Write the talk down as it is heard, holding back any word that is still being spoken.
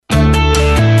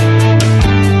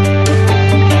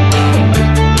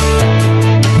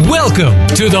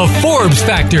to the Forbes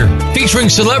Factor, featuring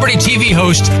celebrity TV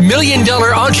host,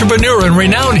 million-dollar entrepreneur, and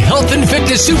renowned health and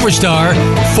fitness superstar,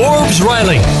 Forbes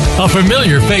Riley. A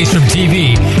familiar face from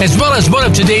TV, as well as one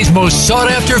of today's most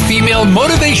sought-after female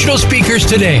motivational speakers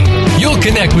today. You'll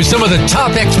connect with some of the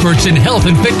top experts in health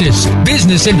and fitness,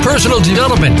 business and personal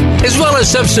development, as well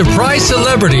as some surprise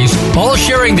celebrities, all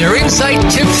sharing their insight,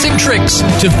 tips, and tricks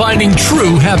to finding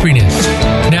true happiness.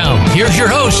 Now, here's your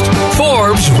host,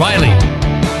 Forbes Riley.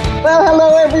 Well,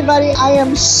 hello, everybody. I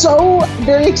am so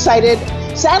very excited.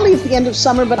 Sadly, it's the end of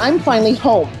summer, but I'm finally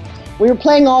home. We were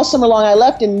playing all summer long. I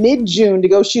left in mid-June to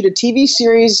go shoot a TV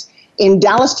series in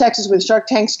Dallas, Texas with Shark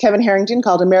Tank's Kevin Harrington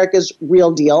called America's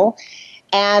Real Deal.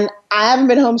 And I haven't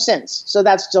been home since. So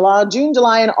that's June,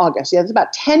 July, and August. Yeah, it's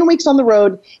about 10 weeks on the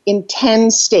road in 10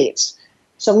 states.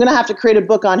 So I'm going to have to create a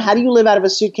book on how do you live out of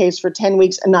a suitcase for 10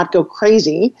 weeks and not go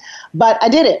crazy. But I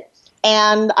did it.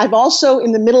 And I've also,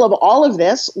 in the middle of all of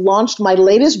this, launched my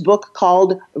latest book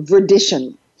called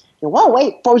Verdition. Whoa,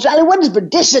 wait, Forbes Riley, what is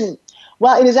Verdition?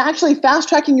 Well, it is actually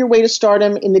fast-tracking your way to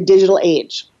stardom in the digital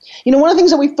age. You know, one of the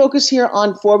things that we focus here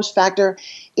on Forbes Factor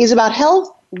is about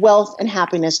health, wealth, and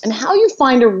happiness, and how you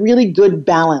find a really good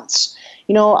balance.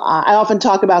 You know, I often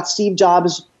talk about Steve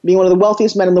Jobs being one of the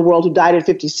wealthiest men in the world who died at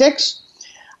 56.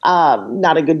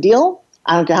 Not a good deal.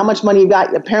 I don't care how much money you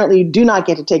got. Apparently, you do not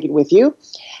get to take it with you.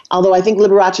 Although I think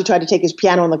Liberace tried to take his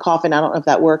piano in the coffin. I don't know if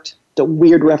that worked. It's a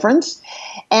weird reference.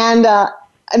 And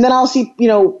then I'll see, you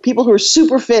know, people who are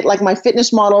super fit, like my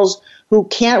fitness models, who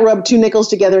can't rub two nickels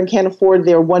together and can't afford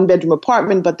their one-bedroom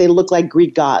apartment, but they look like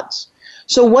Greek gods.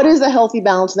 So what is the healthy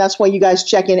balance? And that's why you guys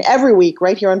check in every week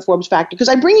right here on Forbes Factor, because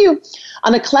I bring you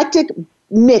an eclectic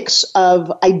mix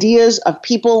of ideas, of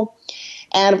people.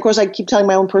 And, of course, I keep telling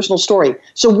my own personal story.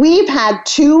 So we've had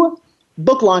 2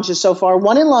 book launches so far,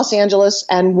 one in Los Angeles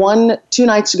and one 2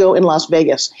 nights ago in Las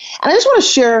Vegas. And I just want to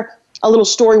share a little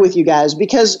story with you guys,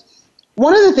 because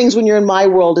one of the things when you're in my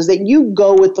world is that you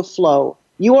go with the flow.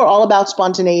 You are all about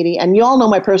spontaneity, and you all know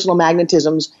my personal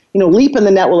magnetisms. You know, leap and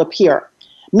the net will appear.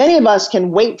 Many of us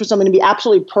can wait for something to be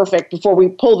absolutely perfect before we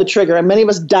pull the trigger, and many of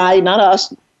us die, not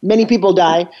us, many people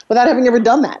die, without having ever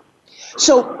done that.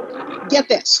 So get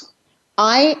this.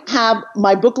 I have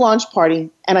my book launch party,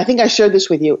 and I think I shared this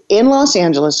with you, in Los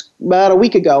Angeles about a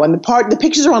week ago, and the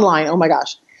pictures are online. Oh, my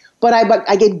gosh. But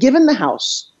I get given the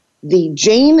house, the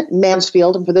Jane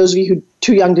Mansfield, and for those of you who are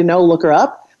too young to know, look her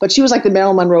up, but she was like the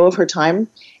Marilyn Monroe of her time,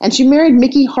 and she married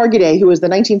Mickey Hargitay, who was the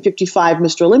 1955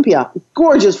 Mr. Olympia.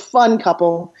 Gorgeous, fun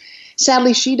couple.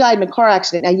 Sadly, she died in a car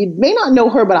accident. Now, you may not know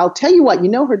her, but I'll tell you what, you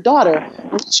know her daughter,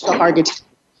 Mishka Hargitay,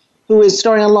 who is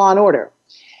starring on Law & Order.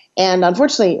 And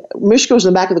unfortunately, Mishka was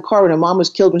in the back of the car when her mom was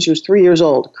killed when she was 3 years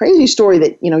old. Crazy story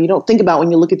that, you know, you don't think about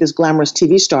when you look at this glamorous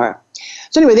TV star.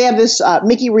 So anyway, they have this,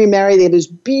 Mickey remarried. They have this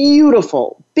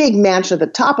beautiful, big mansion at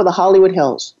the top of the Hollywood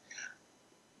Hills.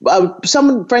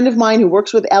 Some friend of mine who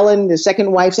works with Ellen, the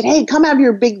second wife, said, hey, come have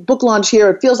your big book launch here.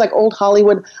 It feels like old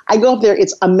Hollywood. I go up there.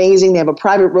 It's amazing. They have a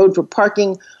private road for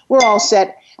parking. We're all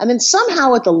set. And then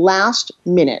somehow at the last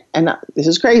minute, and this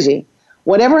is crazy,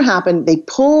 whatever happened, they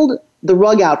pulled the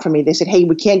rug out for me. They said, hey,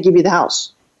 we can't give you the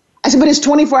house. I said, but it's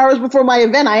 24 hours before my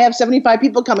event. I have 75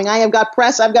 people coming. I have got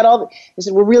press. I've got all. They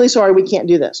said, we're really sorry. We can't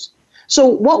do this. So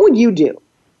what would you do?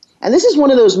 And this is one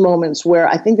of those moments where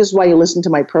I think this is why you listen to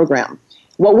my program.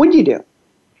 What would you do?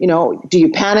 You know, do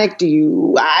you panic?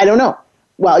 I don't know.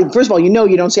 Well, first of all, you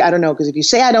don't say I don't know, because if you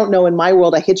say I don't know in my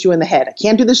world, I hit you in the head. I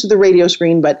can't do this to the radio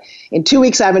screen, but in 2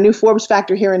 weeks I have a new Forbes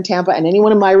Factor here in Tampa, and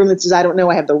anyone in my room that says I don't know,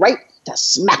 I have the right to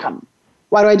smack them.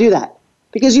 Why do I do that?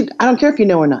 Because I don't care if you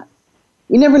know or not.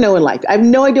 You never know in life. I have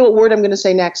no idea what word I'm going to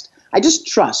say next. I just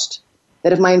trust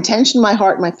that if my intention, my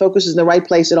heart, my focus is in the right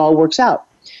place, it all works out.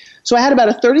 So I had about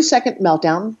a 30-second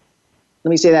meltdown. Let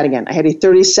me say that again. I had a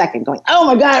 30-second going, oh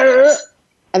my God.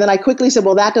 And then I quickly said,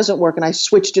 well, that doesn't work. And I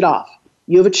switched it off.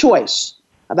 You have a choice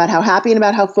about how happy and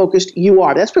about how focused you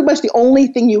are. That's pretty much the only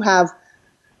thing you have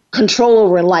control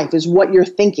over in life is what you're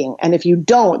thinking. And if you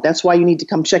don't, that's why you need to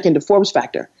come check into Forbes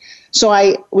Factor. So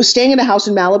I was staying in a house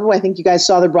in Malibu. I think you guys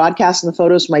saw the broadcast and the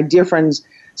photos from my dear friend's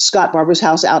Scott Barber's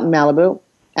house out in Malibu.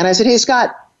 And I said, hey,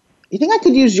 Scott, you think I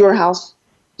could use your house?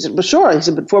 He said, well, sure. He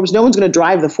said, but Forbes, no one's going to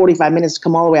drive the 45 minutes to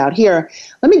come all the way out here.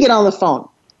 Let me get on the phone.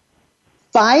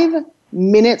 5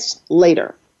 minutes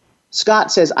later,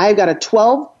 Scott says, I've got a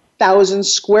 12,000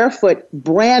 square foot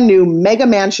brand new mega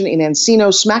mansion in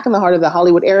Encino, smack in the heart of the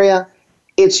Hollywood area.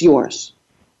 It's yours.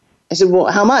 I said, well,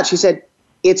 how much? He said,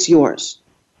 it's yours.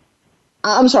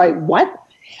 I'm sorry, what?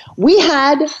 We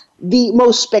had the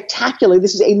most spectacular,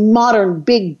 this is a modern,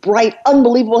 big, bright,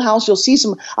 unbelievable house. You'll see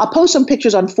I'll post some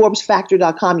pictures on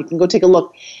ForbesFactor.com. You can go take a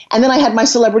look. And then I had my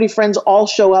celebrity friends all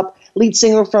show up. lead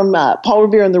singer from Paul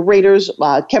Revere and the Raiders,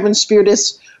 Kevin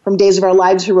Spiritus from Days of Our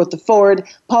Lives, who wrote the foreword.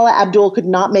 Paula Abdul could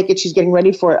not make it. She's getting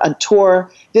ready for a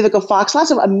tour. Vivica Fox, lots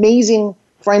of amazing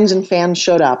friends and fans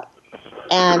showed up.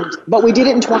 But we did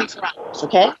it in 24 hours,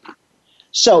 okay?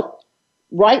 So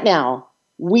right now,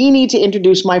 we need to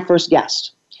introduce my first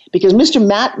guest, because Mr.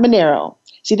 Matt Manero,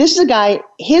 see, this is a guy,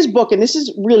 his book, and this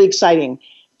is really exciting,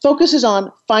 focuses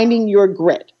on finding your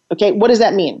grit. Okay, what does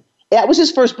that mean? That was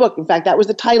his first book. In fact, that was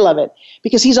the title of it,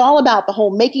 because he's all about the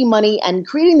whole making money and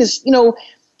creating this,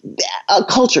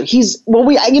 culture. You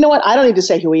know what? I don't need to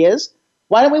say who he is.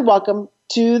 Why don't we welcome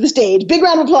to the stage, big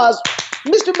round of applause,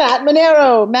 Mr. Matt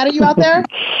Manero. Matt, are you out there?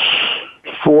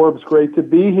 Forbes, great to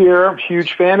be here.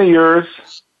 Huge fan of yours.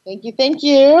 Thank you, thank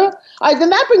you. All right, then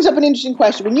that brings up an interesting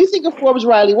question. When you think of Forbes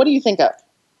Riley, what do you think of?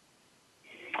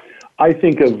 I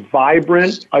think of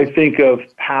vibrant. I think of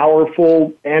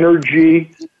powerful,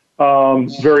 energy,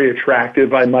 very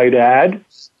attractive, I might add.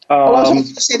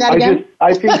 Say that again?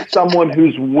 I think someone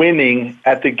who's winning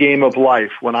at the game of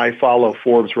life when I follow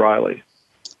Forbes Riley.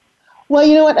 Well,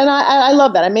 you know what, and I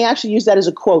love that. I may actually use that as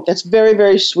a quote. That's very,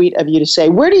 very sweet of you to say.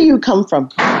 Where do you come from?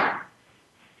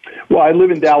 Well, I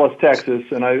live in Dallas, Texas,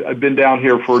 and I've been down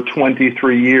here for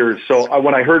 23 years. So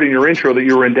when I heard in your intro that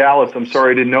you were in Dallas, I'm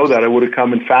sorry I didn't know that. I would have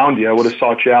come and found you. I would have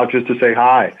sought you out just to say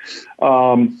hi.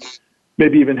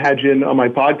 Maybe even had you in on my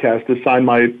podcast to sign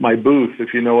my booth,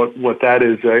 if you know what that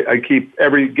is. I keep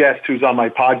every guest who's on my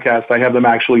podcast, I have them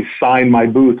actually sign my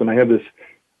booth, and I have this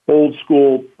old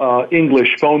school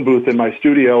English phone booth in my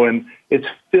studio, and it's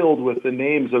filled with the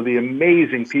names of the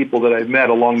amazing people that I've met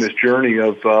along this journey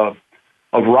of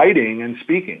writing and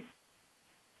speaking.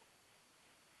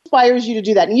 Inspires you to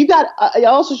do that? And you got, I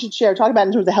also should share, talk about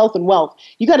in terms of health and wealth,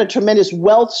 you got a tremendous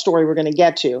wealth story we're going to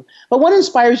get to. But what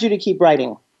inspires you to keep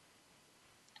writing?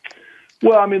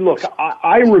 Well, I mean, look,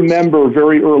 I remember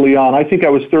very early on, I think I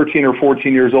was 13 or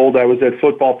 14 years old. I was at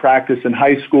football practice in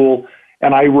high school,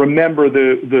 and I remember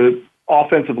the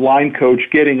offensive line coach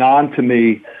getting on to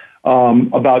me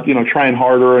about, trying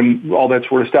harder and all that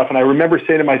sort of stuff. And I remember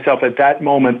saying to myself at that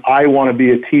moment, I want to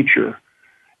be a teacher.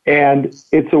 And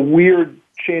it's a weird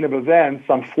chain of events.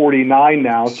 I'm 49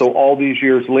 now, so all these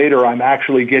years later, I'm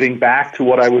actually getting back to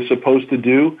what I was supposed to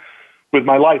do with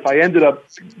my life. I ended up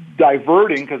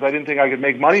diverting because I didn't think I could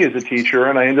make money as a teacher,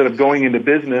 and I ended up going into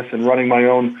business and running my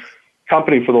own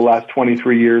company for the last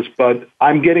 23 years. But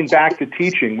I'm getting back to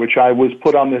teaching, which I was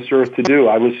put on this earth to do.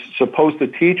 I was supposed to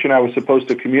teach and I was supposed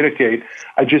to communicate.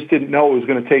 I just didn't know it was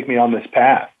going to take me on this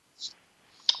path.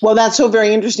 Well, that's so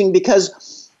very interesting,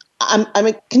 because I'm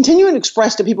continuing to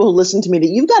express to people who listen to me that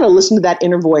you've got to listen to that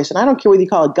inner voice. And I don't care whether you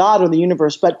call it God or the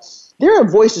universe, but there are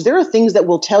voices, there are things that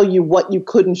will tell you what you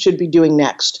could and should be doing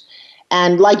next.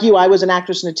 And like you, I was an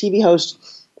actress and a TV host,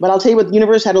 but I'll tell you what, the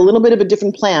universe had a little bit of a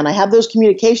different plan. I have those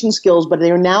communication skills, but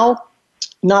they are now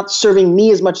not serving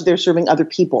me as much as they're serving other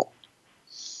people.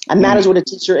 And that is what a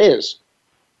teacher is.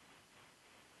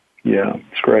 Yeah,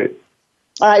 it's great.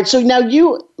 All right, so now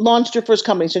you launched your first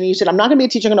company. So you said, I'm not going to be a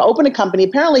teacher, I'm going to open a company.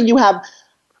 Apparently you have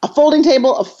a folding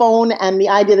table, a phone, and the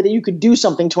idea that you could do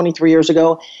something 23 years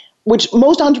ago, which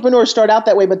most entrepreneurs start out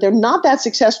that way, but they're not that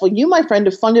successful. You, my friend,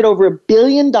 have funded over $1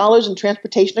 billion in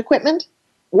transportation equipment.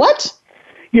 What?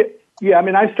 Yeah. I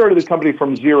mean, I started the company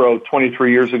from zero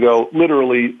 23 years ago,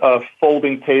 literally a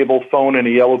folding table, phone, and a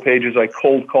yellow pages. I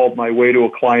cold called my way to a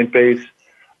client base.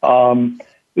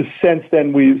 Since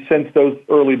those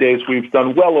early days, we've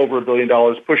done well over $1 billion,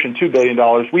 pushing $2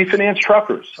 billion. We finance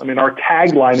truckers. I mean, our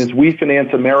tagline is "We finance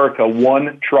America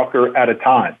one trucker at a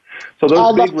time." So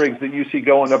those big rigs that you see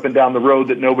going up and down the road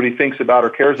that nobody thinks about or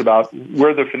cares about,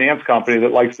 we're the finance company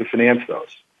that likes to finance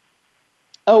those.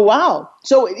 Oh, wow.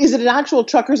 So is it an actual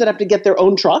truckers that have to get their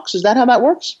own trucks? Is that how that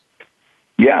works?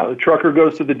 Yeah, the trucker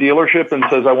goes to the dealership and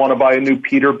says, I want to buy a new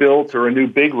Peterbilt or a new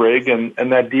big rig, and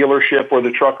that dealership or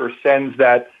the trucker sends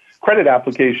that credit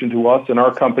application to us, and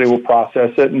our company will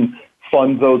process it and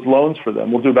fund those loans for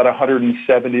them. We'll do about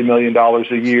 $170 million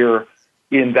a year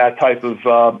in that type of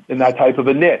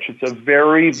a niche. It's a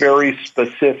very, very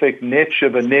specific niche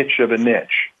of a niche of a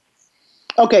niche.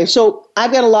 Okay, so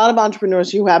I've got a lot of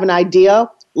entrepreneurs who have an idea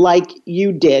like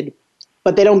you did,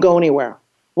 but they don't go anywhere.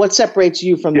 What separates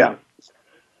you from them?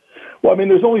 Well, I mean,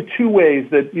 there's only two ways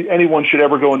that anyone should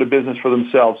ever go into business for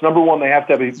themselves. Number one, they have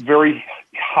to have a very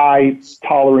high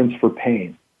tolerance for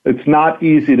pain. It's not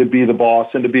easy to be the boss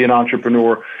and to be an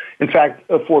entrepreneur. In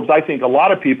fact, Forbes, I think a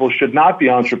lot of people should not be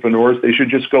entrepreneurs. They should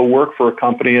just go work for a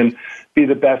company and be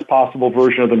the best possible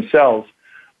version of themselves.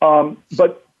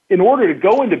 But in order to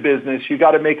go into business, you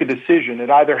got to make a decision.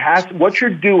 It either what you're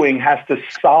doing has to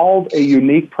solve a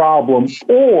unique problem,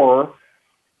 or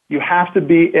you have to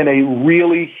be in a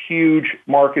really huge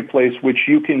marketplace which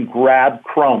you can grab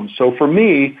crumbs. So for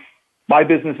me, my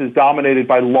business is dominated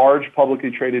by large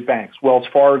publicly traded banks, Wells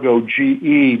Fargo,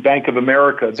 GE, Bank of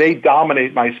America. They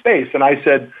dominate my space. And I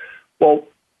said, well,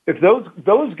 if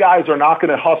those guys are not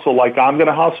going to hustle like I'm going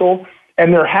to hustle,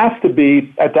 and there has to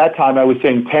be, at that time, I was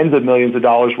saying tens of millions of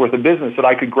dollars worth of business that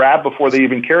I could grab before they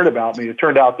even cared about me. It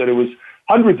turned out that it was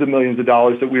hundreds of millions of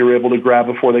dollars that we were able to grab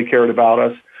before they cared about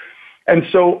us. And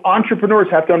so entrepreneurs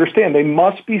have to understand they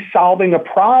must be solving a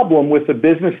problem with the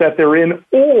business that they're in,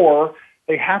 or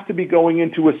they have to be going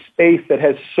into a space that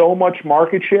has so much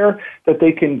market share that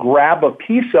they can grab a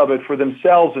piece of it for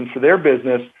themselves and for their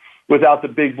business without the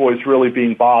big boys really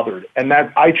being bothered. And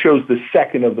that I chose the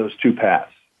second of those two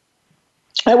paths.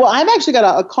 Well, I've actually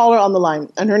got a caller on the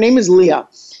line, and her name is Leah.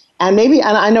 And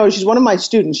I know she's one of my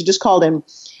students. She just called in.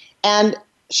 And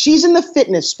she's in the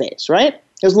fitness space, right?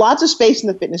 There's lots of space in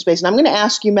the fitness space. And I'm going to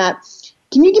ask you, Matt,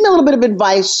 can you give me a little bit of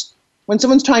advice when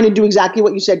someone's trying to do exactly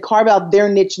what you said, carve out their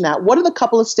niche in that? What are the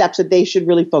couple of steps that they should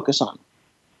really focus on?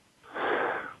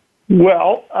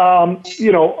 Well,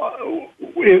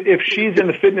 if she's in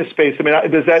the fitness space, I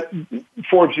mean, does that,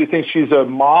 Forbes, do you think she's a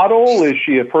model? Is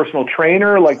she a personal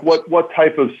trainer? Like what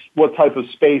type of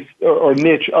space or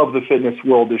niche of the fitness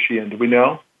world is she in? Do we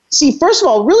know? See, first of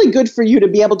all, really good for you to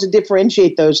be able to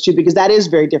differentiate those two because that is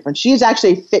very different. She is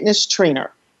actually a fitness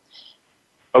trainer.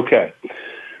 Okay.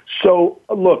 So,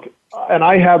 look, and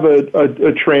I have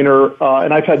a trainer,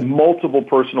 and I've had multiple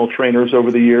personal trainers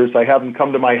over the years. I have them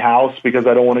come to my house because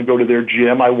I don't want to go to their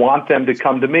gym. I want them to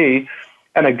come to me,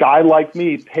 and a guy like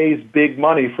me pays big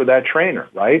money for that trainer,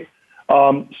 right?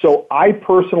 So I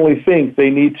personally think they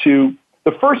need to,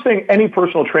 the first thing any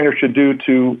personal trainer should do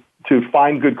to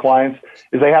find good clients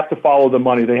is they have to follow the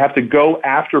money. They have to go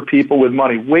after people with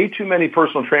money. Way too many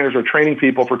personal trainers are training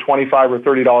people for $25 or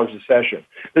 $30 a session.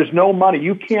 There's no money.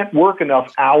 You can't work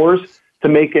enough hours to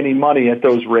make any money at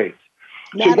those rates.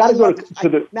 Matt, so you got to go to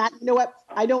the... Matt, you know what?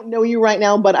 I don't know you right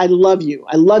now, but I love you.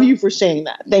 I love you for saying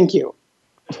that. Thank you.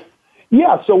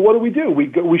 Yeah, so what do?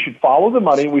 We should follow the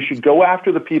money. We should go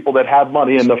after the people that have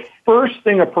money. And the first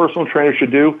thing a personal trainer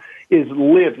should do is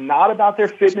live not about their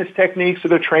fitness techniques or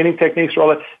their training techniques or all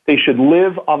that. They should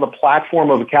live on the platform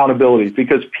of accountability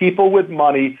because people with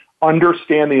money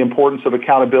understand the importance of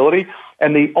accountability.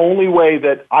 And the only way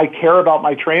that I care about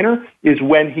my trainer is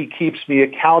when he keeps me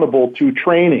accountable to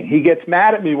training. He gets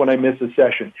mad at me when I miss a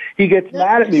session. He gets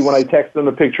mad at me when I text him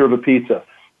a picture of a pizza.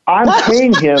 I'm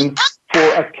paying him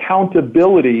for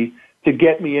accountability to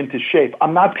get me into shape.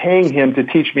 I'm not paying him to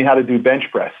teach me how to do bench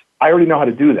press. I already know how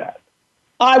to do that.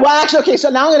 Well, actually, okay, so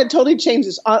now I'm going to totally change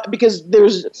this because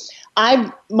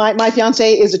my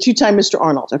fiance is a two-time Mr.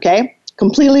 Arnold, okay?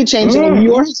 Completely changing. And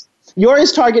you're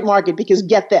his target market because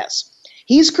get this.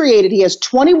 He has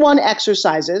 21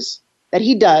 exercises that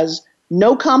he does,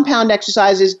 no compound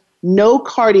exercises, no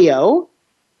cardio,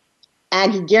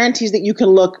 and he guarantees that you can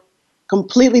look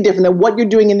completely different than what you're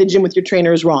doing in the gym with your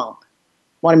trainer is wrong.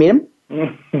 Want to meet him?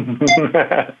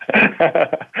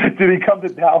 Did he come to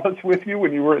Dallas with you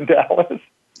when you were in Dallas?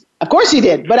 Of course he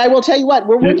did. But I will tell you what,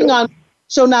 we're working on.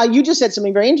 So now you just said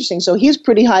something very interesting. So he's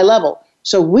pretty high level.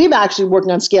 So we've actually working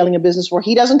on scaling a business where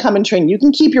he doesn't come and train. You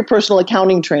can keep your personal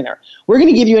accounting trainer. We're going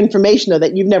to give you information, though,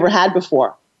 that you've never had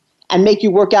before and make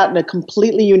you work out in a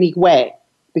completely unique way.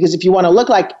 Because if you want to look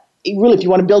like, really, if you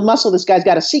want to build muscle, this guy's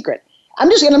got a secret. I'm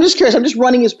just curious. I'm just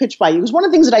running his pitch by you. Because one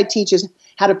of the things that I teach is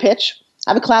how to pitch.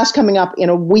 I have a class coming up in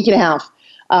a week and a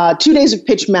half, 2 days of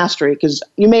pitch mastery, because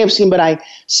you may have seen, but I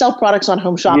sell products on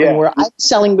home shopping where I'm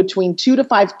selling between $2,000 to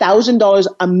 $5,000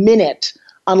 a minute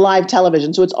on live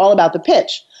television. So it's all about the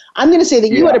pitch. I'm going to say that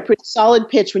you had a pretty solid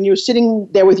pitch when you were sitting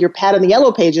there with your pad on the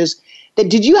yellow pages. That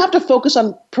did you have to focus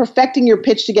on perfecting your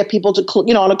pitch to get people to,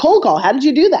 on a cold call? How did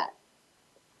you do that?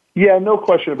 Yeah, no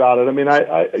question about it. I mean,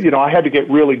 I had to get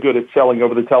really good at selling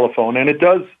over the telephone, and it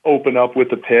does open up with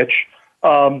the pitch.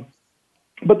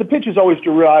 But the pitch is always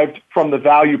derived from the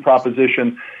value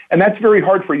proposition, and that's very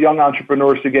hard for young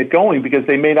entrepreneurs to get going because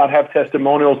they may not have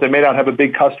testimonials, they may not have a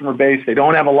big customer base, they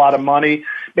don't have a lot of money.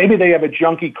 Maybe they have a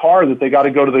junky car that they got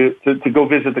to go to go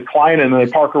visit the client, and then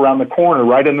they park around the corner,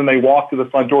 right, and then they walk to the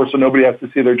front door so nobody has to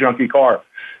see their junky car.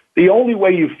 The only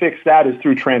way you fix that is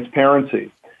through transparency.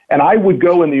 And I would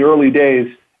go in the early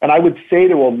days, and I would say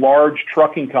to a large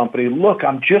trucking company, look,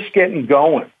 I'm just getting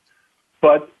going.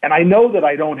 And I know that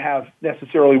I don't have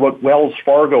necessarily what Wells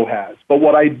Fargo has, but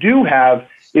what I do have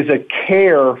is a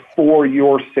care for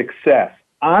your success.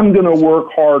 I'm going to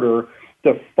work harder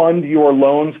to fund your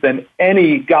loans than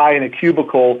any guy in a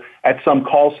cubicle at some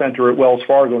call center at Wells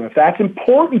Fargo. And if that's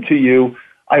important to you,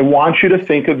 I want you to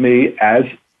think of me as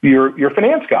your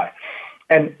finance guy.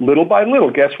 And little by little,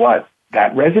 guess what?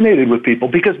 That resonated with people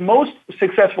because most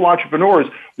successful entrepreneurs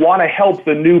want to help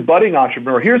the new budding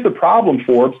entrepreneur. Here's the problem,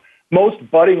 Forbes.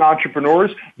 Most budding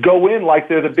entrepreneurs go in like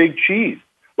they're the big cheese,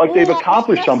 like they've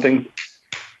accomplished something.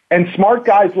 And smart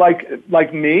guys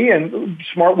like me and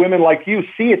smart women like you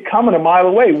see it coming a mile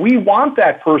away. We want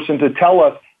that person to tell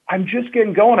us, I'm just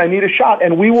getting going, I need a shot.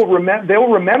 And they'll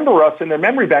remember us in their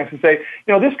memory banks and say,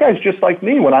 this guy's just like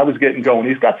me when I was getting going.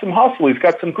 He's got some hustle, he's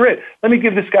got some grit. Let me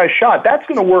give this guy a shot. That's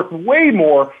going to work way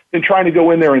more than trying to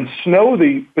go in there and snow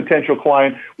the potential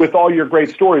client with all your great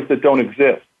stories that don't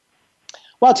exist.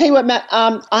 Well, I'll tell you what, Matt,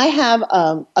 I have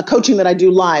a coaching that I do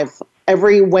live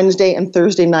every Wednesday and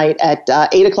Thursday night at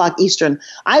 8 o'clock Eastern.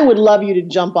 I would love you to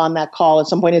jump on that call at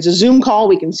some point. It's a Zoom call.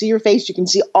 We can see your face. You can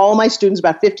see all my students,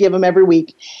 about 50 of them every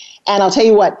week. And I'll tell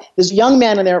you what, this young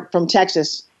man in there from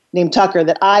Texas named Tucker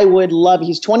that I would love.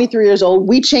 He's 23 years old.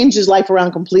 We changed his life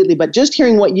around completely. But just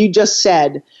hearing what you just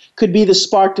said could be the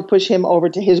spark to push him over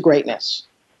to his greatness.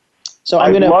 So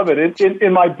I love it.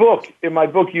 In my book,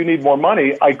 You Need More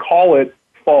Money, I call it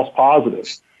false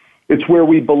positives. It's where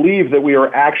we believe that we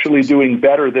are actually doing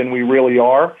better than we really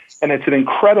are, and it's an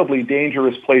incredibly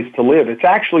dangerous place to live. It's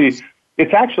actually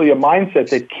a mindset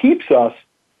that keeps us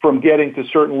from getting to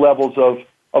certain levels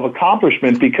of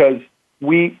accomplishment because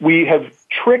we have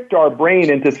tricked our brain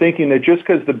into thinking that just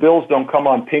because the bills don't come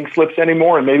on pink slips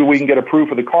anymore and maybe we can get approved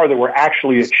for the car that we're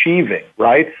actually achieving,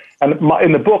 right? And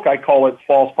in the book, I call it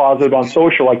false positive. On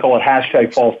social, I call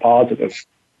it #false positive.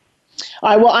 All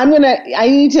right, well, I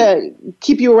need to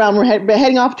keep you around. We're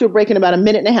heading off to a break in about a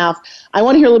minute and a half. I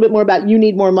want to hear a little bit more about You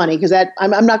Need More Money because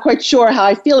I'm not quite sure how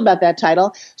I feel about that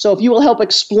title. So if you will help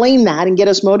explain that and get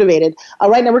us motivated.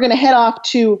 Right now, we're going to head off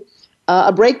to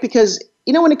a break because,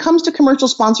 when it comes to commercial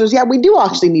sponsors, we do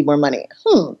actually need more money.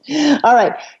 All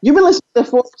right, you've been listening to the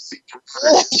Forbes.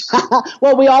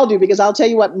 Well, we all do because I'll tell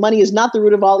you what, money is not the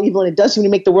root of all evil and it does seem to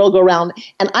make the world go round.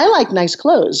 And I like nice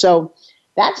clothes, so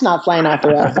that's not flying off the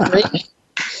wall.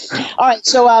 All right,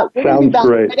 so we're going to be back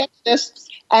right after this.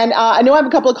 And I know I have a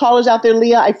couple of callers out there,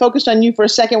 Leah. I focused on you for a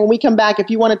second. When we come back, if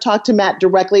you want to talk to Matt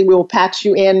directly, we will patch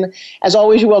you in. As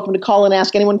always, you're welcome to call and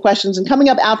ask anyone questions. And coming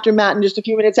up after Matt, in just a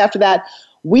few minutes after that,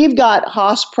 we've got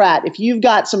Haas Pratt. If you've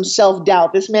got some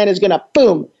self-doubt, this man is going to,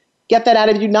 boom, get that out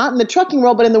of you, not in the trucking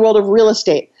world, but in the world of real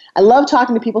estate. I love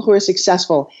talking to people who are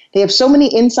successful. They have so many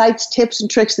insights, tips, and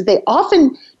tricks that they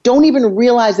often don't even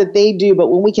realize that they do. But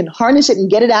when we can harness it and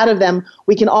get it out of them,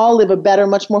 we can all live a better,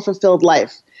 much more fulfilled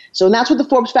life. So that's what the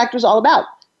Forbes Factor is all about.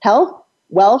 Health,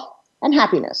 wealth, and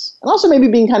happiness. And also maybe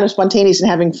being kind of spontaneous and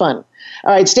having fun.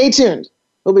 All right, stay tuned.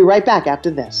 We'll be right back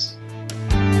after this.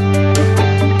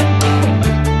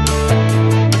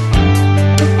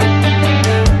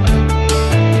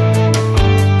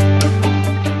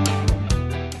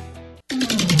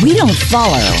 We don't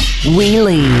follow, we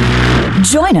lead.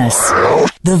 Join us,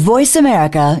 the Voice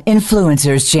America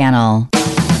Influencers Channel.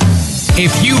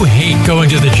 If you hate going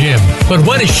to the gym, but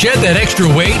want to shed that extra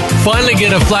weight, finally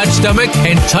get a flat stomach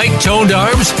and tight toned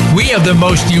arms, we have the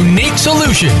most unique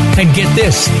solution. And get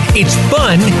this, it's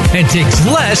fun and takes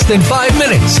less than 5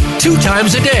 minutes, 2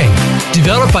 times a day.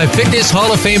 Developed by Fitness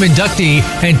Hall of Fame inductee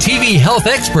and TV health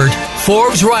expert,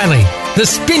 Forbes Riley. The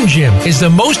Spin Gym is the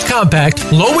most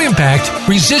compact, low-impact,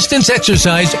 resistance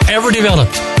exercise ever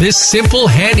developed. This simple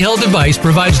handheld device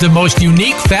provides the most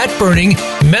unique fat-burning,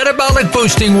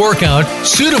 metabolic-boosting workout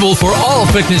suitable for all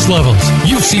fitness levels.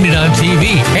 You've seen it on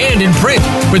TV and in print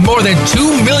with more than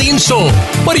 2 million sold.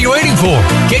 What are you waiting for?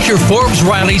 Get your Forbes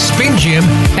Riley Spin Gym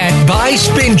at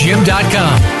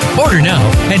buyspingym.com. Order now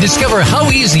and discover how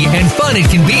easy and fun it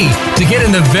can be to get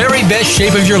in the very best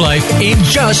shape of your life in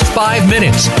just 5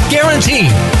 minutes.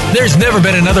 Guaranteed. There's never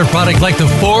been another product like the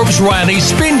Forbes Riley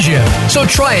Spin Gym. So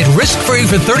try it risk-free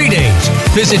for 30 days.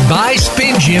 Visit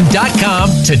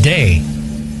buyspingym.com today.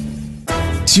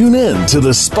 Tune in to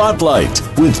The Spotlight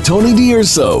with Tony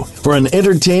D'Urso for an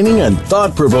entertaining and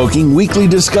thought-provoking weekly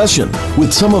discussion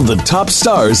with some of the top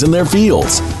stars in their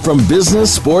fields, from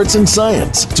business, sports, and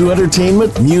science to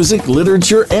entertainment, music,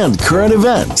 literature, and current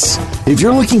events. If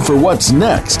you're looking for what's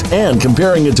next and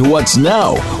comparing it to what's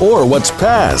now or what's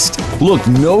past, look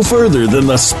no further than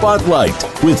The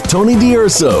Spotlight with Tony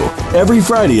D'Urso every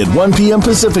Friday at 1 p.m.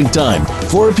 Pacific Time,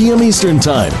 4 p.m. Eastern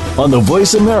Time on the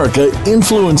Voice America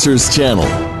Influencers Channel.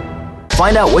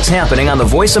 Find out what's happening on the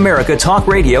Voice America Talk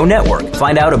Radio Network.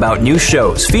 Find out about new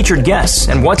shows, featured guests,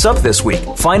 and what's up this week.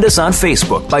 Find us on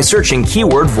Facebook by searching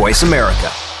keyword Voice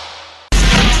America.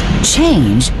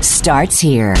 Change starts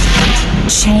here.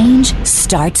 Change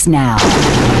starts now.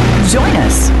 Join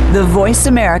us, the Voice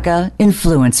America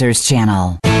Influencers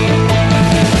Channel.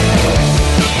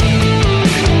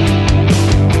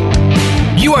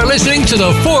 You are listening to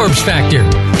The Forbes Factor.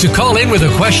 To call in with a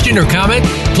question or comment,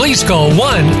 please call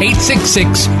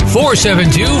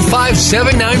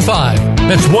 1-866-472-5795.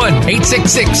 That's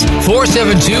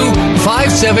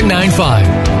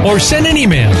 1-866-472-5795. Or send an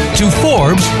email to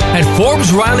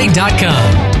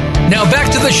Forbes@ForbesRiley.com. Now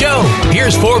back to the show.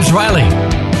 Here's Forbes Riley.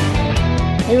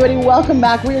 Hey everybody, welcome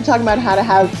back. We are talking about how to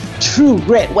have true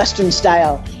grit, Western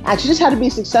style. Actually, just how to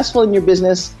be successful in your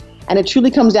business. And it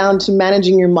truly comes down to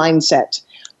managing your mindset.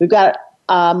 We've got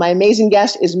my amazing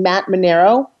guest is Matt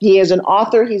Manero. He is an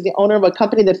author. He's the owner of a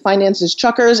company that finances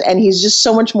truckers, and he's just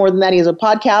so much more than that. He has a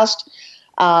podcast,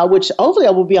 which hopefully I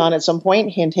will be on at some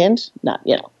point. Hint, hint. Not,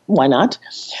 why not?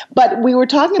 But we were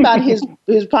talking about his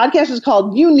podcast is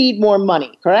called You Need More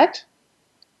Money, correct?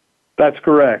 That's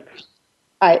correct.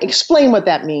 All right, explain what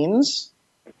that means.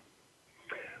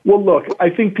 Well, look,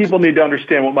 I think people need to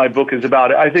understand what my book is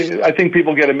about. I think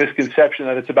people get a misconception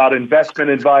that it's about investment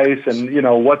advice and,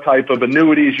 what type of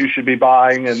annuities you should be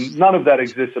buying, and none of that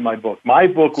exists in my book. My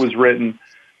book was written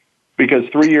because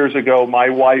 3 years ago, my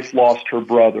wife lost her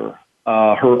brother,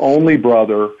 her only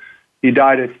brother. He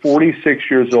died at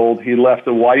 46 years old. He left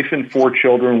a wife and 4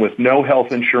 children with no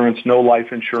health insurance, no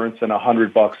life insurance, and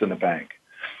 $100 in the bank.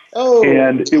 Oh.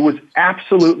 And it was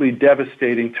absolutely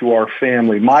devastating to our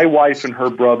family. My wife and her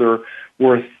brother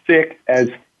were thick as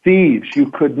thieves.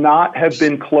 You could not have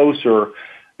been closer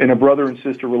in a brother and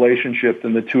sister relationship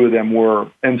than the two of them were.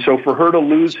 And so for her to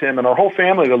lose him and our whole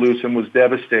family to lose him was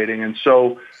devastating. And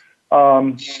so,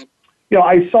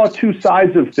 I saw two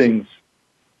sides of things,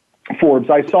 Forbes.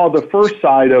 I saw the first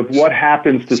side of what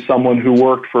happens to someone who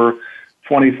worked for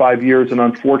 25 years and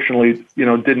unfortunately,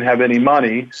 didn't have any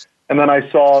money. And then I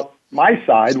saw my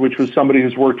side, which was somebody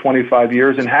who's worked 25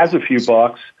 years and has a few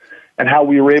bucks, and how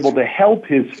we were able to help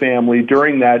his family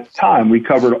during that time. We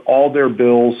covered all their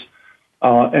bills.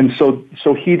 And so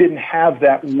he didn't have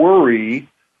that worry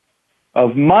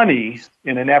of money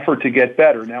in an effort to get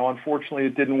better. Now, unfortunately,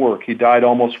 it didn't work. He died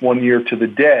almost 1 year to the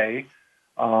day.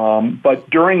 But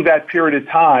during that period of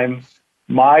time,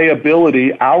 our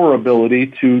ability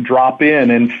to drop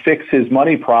in and fix his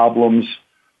money problems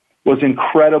was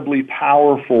incredibly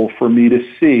powerful for me to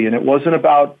see. And it wasn't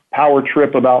about power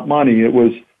trip about money. It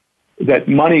was that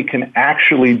money can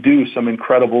actually do some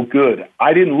incredible good.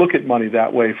 I didn't look at money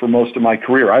that way for most of my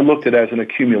career. I looked at it as an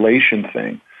accumulation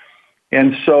thing.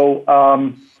 And so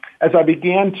as I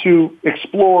began to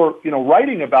explore,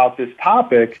 writing about this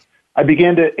topic, I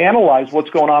began to analyze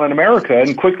what's going on in America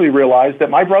and quickly realized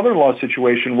that my brother-in-law's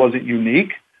situation wasn't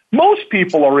unique. Most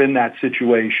people are in that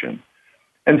situation.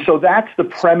 And so that's the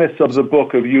premise of the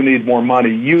book of You Need More Money.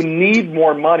 You need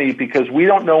more money because we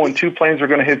don't know when 2 planes are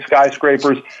going to hit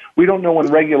skyscrapers. We don't know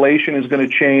when regulation is going to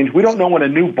change. We don't know when a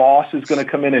new boss is going to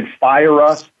come in and fire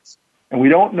us. And we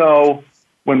don't know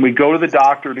when we go to the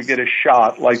doctor to get a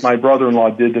shot, like my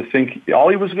brother-in-law did, to think all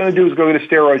he was going to do was go get a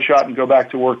steroid shot and go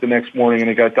back to work the next morning, and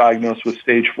he got diagnosed with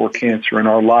stage 4 cancer, and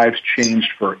our lives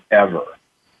changed forever.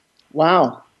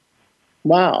 Wow.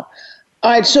 All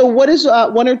right, so what is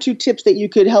 1 or 2 tips that you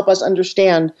could help us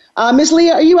understand? Ms.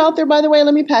 Leah, are you out there, by the way?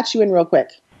 Let me patch you in real quick.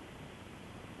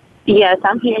 Yes,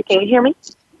 I'm here. Can you hear me?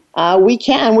 We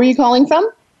can. Where are you calling from?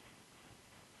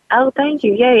 Oh, thank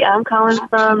you. Yay, I'm calling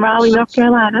from Raleigh, North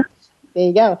Carolina. There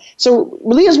you go. So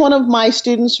Leah is one of my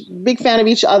students, big fan of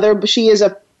each other, but she is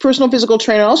a personal physical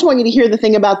trainer. I also want you to hear the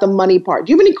thing about the money part.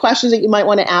 Do you have any questions that you might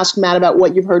want to ask Matt about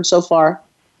what you've heard so far?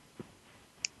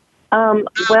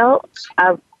 Well,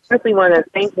 I firstly want to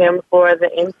thank him for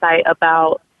the insight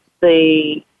about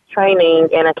the training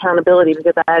and accountability,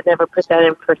 because I had never put that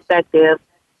in perspective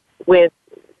with,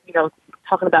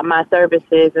 talking about my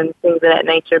services and things of that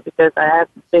nature, because I have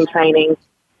been training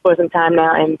for some time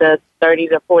now, and the $30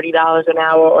 to $40 an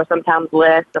hour, or sometimes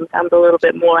less, sometimes a little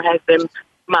bit more, has been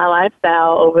my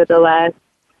lifestyle over the last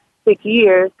 6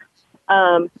 years.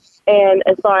 And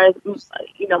as far as,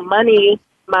 money,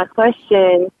 my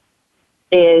question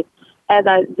is, as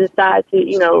I decide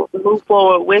to, move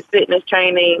forward with fitness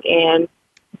training and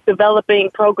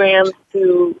developing programs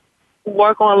to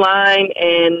work online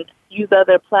and use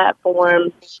other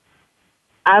platforms,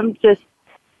 I'm just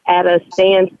at a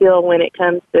standstill when it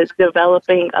comes to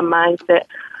developing a mindset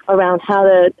around how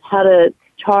to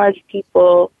charge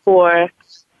people for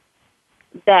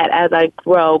that as I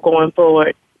grow going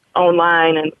forward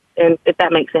online, and if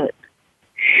that makes sense.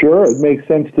 Sure, it makes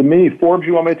sense to me. Forbes,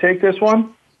 you want me to take this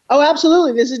one? Oh,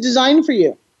 absolutely. This is designed for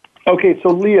you. Okay, so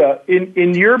Leah,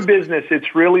 in your business,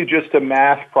 it's really just a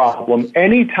math problem.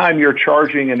 Anytime you're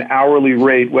charging an hourly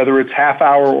rate, whether it's half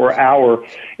hour or hour,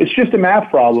 it's just a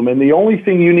math problem. And the only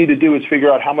thing you need to do is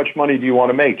figure out how much money do you want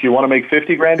to make. Do you want to make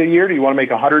 $50,000 a year? Do you want to make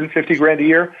 $150,000 a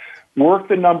year? work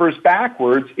the numbers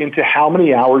backwards into how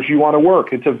many hours you want to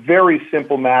work. It's a very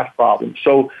simple math problem.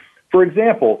 So, for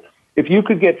example, if you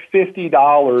could get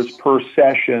 $50 per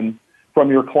session from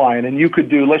your client, and you could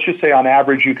do, let's just say on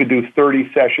average, you could do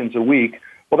 30 sessions a week.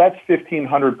 Well, that's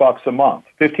 $1,500 a month.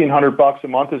 $1,500 a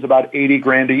month is about 80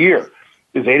 grand a year.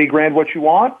 Is 80 grand what you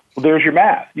want? Well, there's your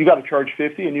math. You got to charge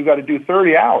 50 and you got to do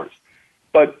 30 hours.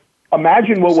 But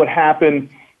imagine what would happen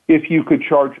if you could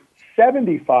charge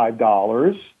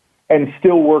 $75 and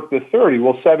still work the 30.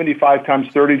 Well, 75 times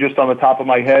 30, just on the top of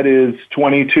my head, is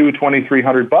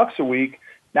 $2,300 a week.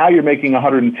 Now you're making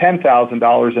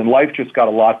 $110,000 and life just got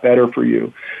a lot better for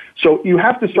you. So you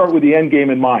have to start with the end game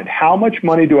in mind. How much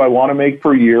money do I want to make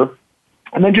per year?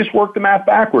 And then just work the math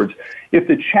backwards. If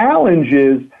the challenge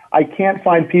is I can't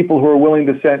find people who are willing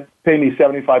to pay me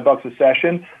 $75 a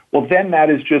session, well, then that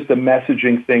is just a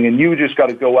messaging thing. And you just got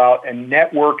to go out and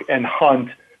network and hunt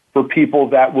for people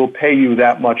that will pay you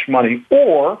that much money.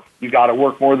 Or you got to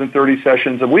work more than 30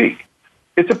 sessions a week.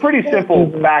 It's a pretty simple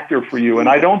factor for you, and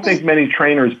I don't think many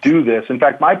trainers do this. In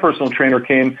fact, my personal trainer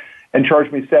came and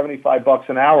charged me $75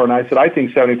 an hour, and I said, I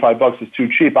think $75 is too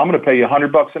cheap. I'm going to pay you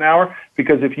 $100 an hour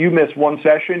because if you miss one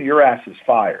session, your ass is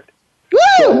fired. Woo,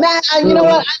 so, Matt, you know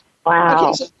what? Wow.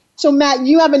 Okay, so Matt,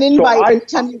 you have an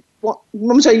invite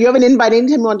you have an invite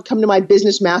anytime you want to come to my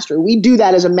Business Master. We do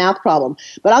that as a math problem.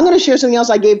 But I'm going to share something else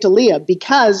I gave to Leah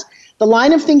because the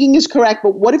line of thinking is correct,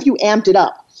 but what if you amped it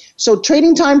up? So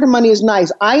trading time for money is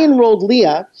nice. I enrolled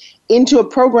Leah into a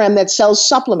program that sells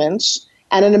supplements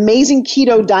and an amazing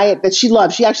keto diet that she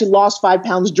loves. She actually lost 5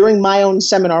 pounds during my own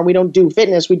seminar. We don't do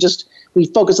fitness. We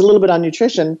focus a little bit on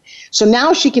nutrition. So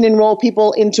now she can enroll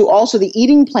people into also the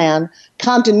eating plan,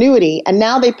 continuity, and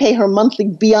now they pay her monthly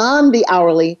beyond the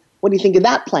hourly. What do you think of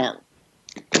that plan?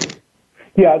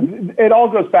 Yeah, it all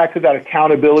goes back to that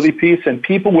accountability piece, and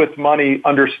people with money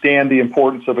understand the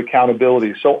importance of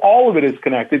accountability. So all of it is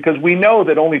connected because we know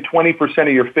that only 20%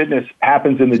 of your fitness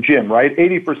happens in the gym, right?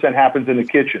 80% happens in the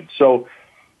kitchen. So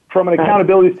from an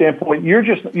accountability standpoint,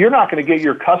 you're not going to get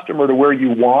your customer to where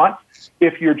you want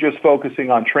if you're just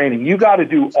focusing on training. You got to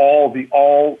do all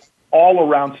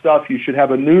around stuff. You should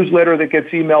have a newsletter that gets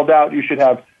emailed out. You should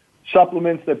have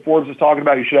supplements that Forbes is talking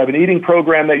about. You should have an eating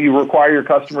program that you require your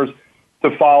customers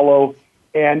to follow,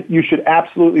 and you should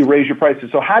absolutely raise your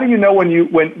prices. So how do you know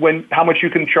when how much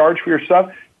you can charge for your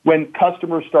stuff? When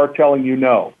customers start telling you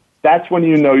no. That's when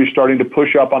you know you're starting to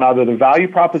push up on either the value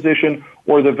proposition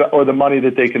or the money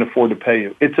that they can afford to pay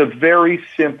you. It's a very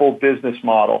simple business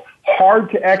model.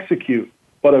 Hard to execute,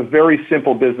 but a very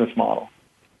simple business model.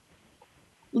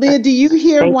 Leah, do you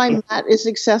hear why Matt is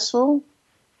successful?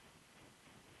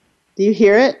 Do you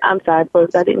hear it? I'm sorry,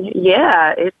 folks. I didn't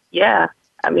hear. Yeah.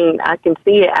 I mean, I can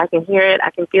see it. I can hear it.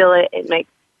 I can feel it. It makes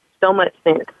so much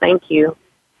sense. Thank you.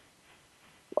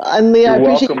 And Leah, I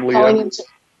appreciate welcome, you calling in.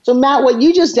 So, Matt, what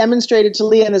you just demonstrated to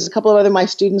Leah, and there's a couple of other my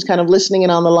students kind of listening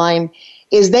in on the line,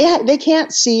 is they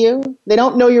can't see you. They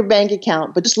don't know your bank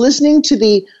account. But just listening to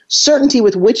the certainty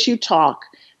with which you talk,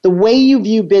 the way you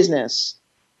view business,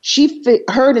 she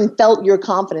heard and felt your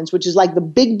confidence, which is like the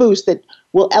big boost that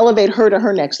will elevate her to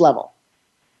her next level.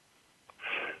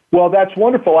 Well, that's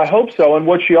wonderful. I hope so. And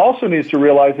what she also needs to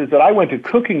realize is that I went to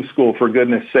cooking school, for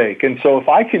goodness sake. And so if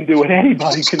I can do it,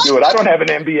 anybody can do it. I don't have an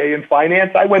MBA in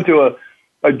finance. I went to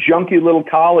a junky little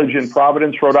college in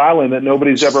Providence, Rhode Island that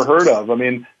nobody's ever heard of. I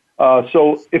mean,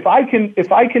 so if I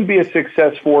can be a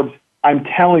success, Forbes, I'm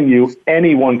telling you,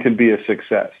 anyone can be a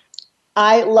success.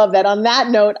 I love that. On that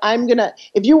note, I'd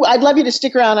love you to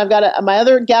stick around. I've got my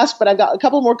other guest, but I've got a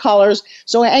couple more callers.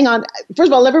 So hang on. First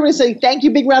of all, everybody say thank you.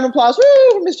 Big round of applause.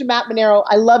 Woo, for Mr. Matt Manero.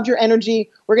 I loved your energy.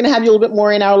 We're going to have you a little bit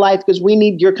more in our life because we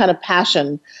need your kind of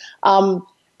passion.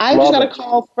 I just got a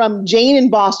call from Jane in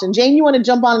Boston. Jane, you want to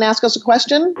jump on and ask us a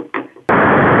question?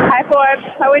 Hi, Forbes.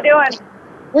 How are we doing?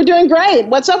 We're doing great.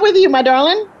 What's up with you, my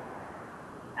darling?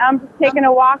 I'm just taking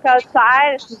a walk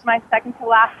outside. This is my second to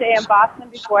last day in Boston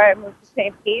before I move to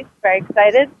St. Pete. Very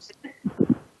excited.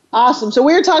 Awesome. So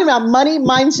we were talking about money,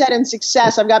 mindset, and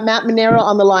success. I've got Matt Manero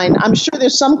on the line. I'm sure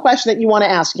there's some question that you want to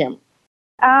ask him.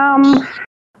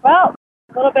 Well,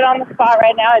 a little bit on the spot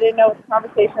right now. I didn't know what the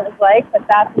conversation was like, but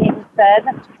that being said,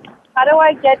 how do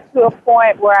I get to a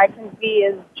point where I can be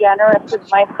as generous with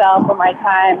myself and my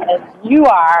time as you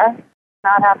are,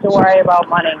 not have to worry about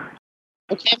money?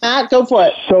 Okay, Matt, go for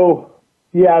it. So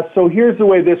here's the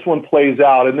way this one plays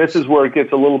out, and this is where it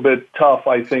gets a little bit tough,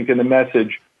 I think, in the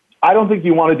message. I don't think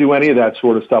you want to do any of that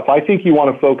sort of stuff. I think you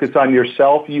want to focus on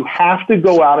yourself. You have to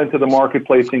go out into the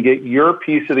marketplace and get your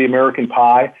piece of the American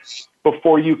pie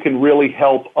before you can really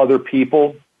help other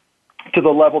people to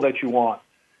the level that you want.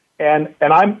 And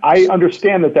I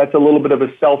understand that that's a little bit of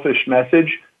a selfish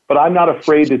message, but I'm not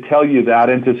afraid to tell you that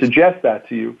and to suggest that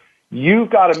to you. You've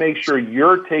got to make sure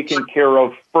you're taken care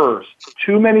of first.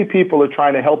 Too many people are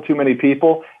trying to help too many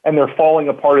people, and they're falling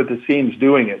apart at the seams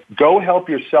doing it. Go help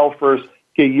yourself first.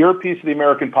 Get your piece of the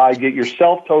American pie. Get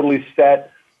yourself totally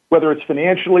set, whether it's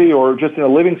financially or just in a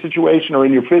living situation or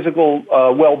in your physical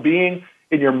well-being,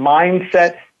 in your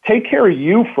mindset. Take care of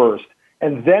you first,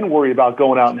 and then worry about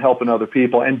going out and helping other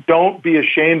people. And don't be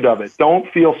ashamed of it.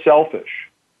 Don't feel selfish.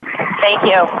 Thank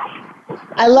you.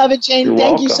 I love it, Jane. You're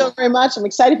Thank welcome. you so very much. I'm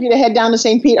excited for you to head down to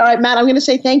St. Pete. All right, Matt, I'm going to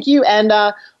say thank you, and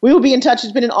we will be in touch.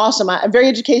 It's been very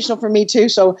educational for me, too,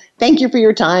 so thank you for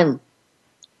your time.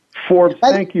 Forbes,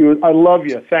 thank you. I love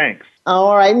you. Thanks.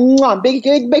 All right.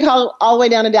 Big hug all the way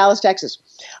down to Dallas, Texas.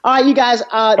 All right, you guys,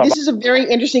 this is a very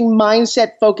interesting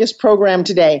mindset-focused program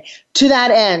today. To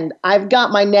that end, I've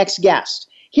got my next guest.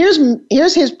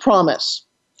 Here's his promise.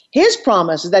 His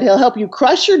promise is that he'll help you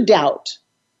crush your doubt,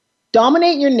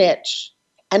 dominate your niche,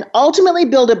 and ultimately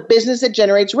build a business that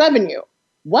generates revenue.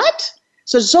 What?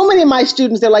 So many of my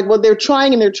students, they're like, well, they're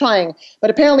trying, but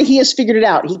apparently he has figured it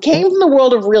out. He came from the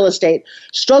world of real estate,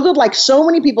 struggled like so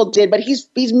many people did, but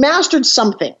he's mastered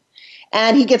something.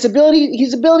 And his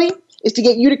ability is to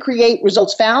get you to create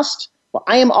results fast. Well,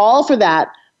 I am all for that.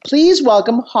 Please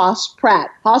welcome Hoss Pratt.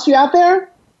 Hoss, you out there?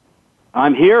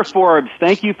 I'm here, Forbes.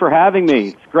 Thank you for having me.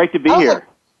 It's great to be here.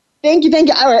 Thank you.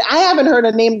 All right, I haven't heard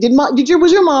a name.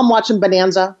 Was your mom watching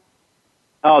Bonanza?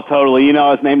 Oh, totally.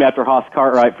 I was named after Hoss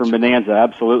Cartwright from Bonanza.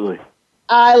 Absolutely.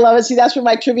 I love it. See, that's where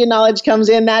my trivia knowledge comes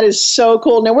in. That is so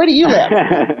cool. Now, where do you live?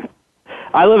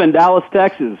 I live in Dallas,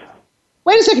 Texas.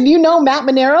 Wait a second. Do you know Matt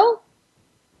Manero?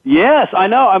 Yes, I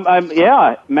know.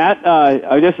 Yeah, Matt.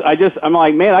 I'm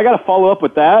like, man, I got to follow up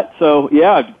with that. So,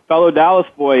 yeah, fellow Dallas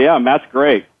boy. Yeah, Matt's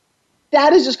great.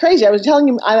 That is just crazy. I was telling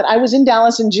you, I was in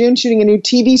Dallas in June shooting a new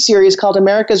TV series called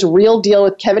America's Real Deal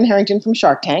with Kevin Harrington from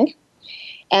Shark Tank.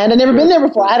 And I'd never been there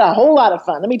before. I had a whole lot of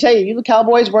fun. Let me tell you, the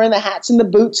cowboys wearing the hats and the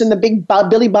boots and the big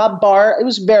Billy Bob bar. It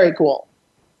was very cool.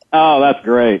 Oh, that's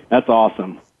great. That's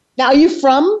awesome. Now, are you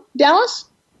from Dallas?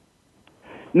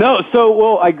 No.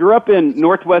 So, I grew up in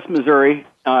Northwest Missouri.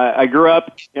 I grew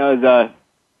up, as a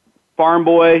farm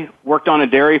boy, worked on a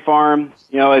dairy farm,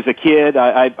 as a kid.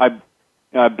 I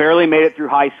barely made it through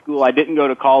high school. I didn't go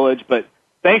to college, but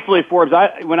thankfully, Forbes,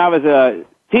 when I was a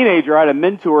teenager, I had a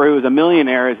mentor who was a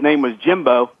millionaire. His name was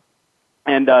Jimbo,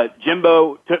 and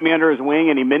Jimbo took me under his wing,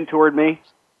 and he mentored me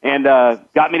and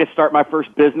got me to start my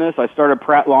first business. I started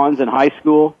Pratt Lawns in high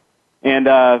school, and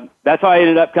that's how I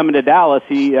ended up coming to Dallas.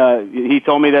 He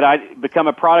told me that I'd become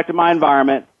a product of my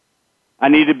environment. I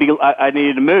needed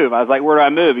to move. I was like, where do I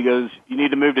move? He goes, you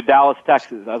need to move to Dallas,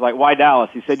 Texas. I was like, why Dallas?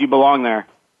 He said, you belong there.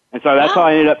 And so that's how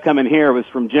I ended up coming here, was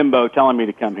from Jimbo telling me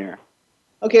to come here.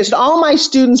 Okay, so to all my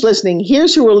students listening,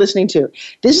 here's who we're listening to.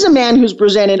 This is a man who's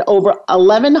presented over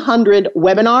 1,100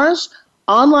 webinars,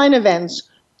 online events,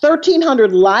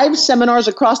 1,300 live seminars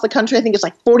across the country. I think it's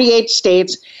like 48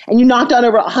 states, and you knocked on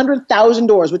over 100,000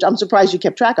 doors, which I'm surprised you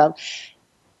kept track of.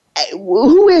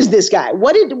 Who is this guy?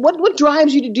 What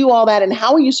drives you to do all that, and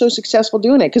how are you so successful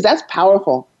doing it? Because that's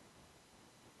powerful.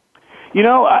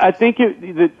 I think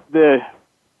the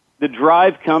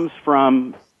drive comes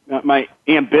from my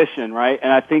ambition, right?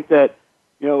 And I think that,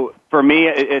 for me,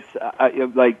 it's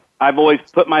like I've always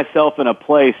put myself in a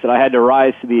place that I had to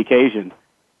rise to the occasion.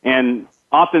 And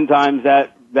oftentimes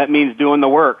that means doing the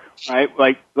work, right?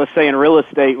 Like, let's say in real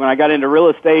estate, when I got into real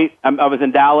estate, I was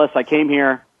in Dallas. I came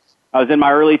here. I was in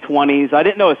my early 20s. I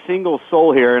didn't know a single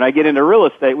soul here. And I get into real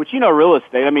estate, which, real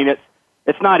estate, I mean,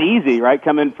 it's not easy, right?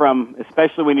 Coming from,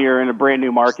 especially when you're in a brand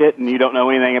new market and you don't know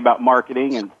anything about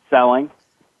marketing and selling.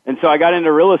 And so I got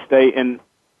into real estate, and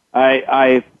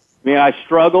I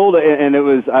struggled, and it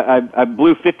was, I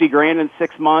blew $50,000 in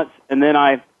 6 months, and then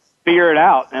I figured it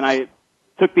out, and I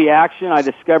took the action. I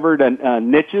discovered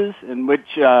niches in which,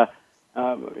 there's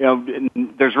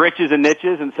riches and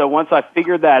niches. And so once I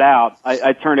figured that out,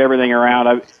 I turned everything around.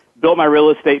 I built my real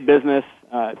estate business,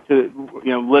 to,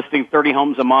 listing 30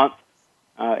 homes a month.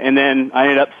 And then I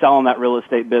ended up selling that real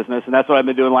estate business. And that's what I've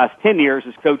been doing the last 10 years,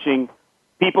 is coaching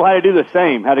people how to do the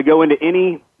same, how to go into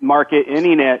any market,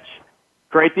 any niche,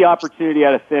 create the opportunity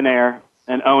out of thin air,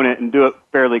 and own it and do it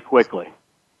fairly quickly.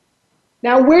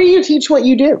 Now, where do you teach what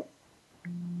you do?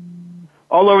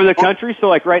 All over the country. So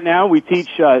like right now we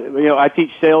teach, I teach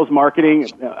sales,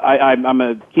 marketing. I'm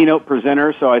a keynote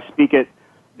presenter, so I speak at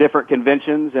different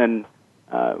conventions, and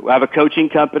I have a coaching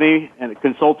company and a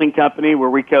consulting company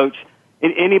where we coach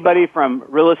anybody from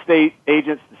real estate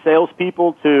agents to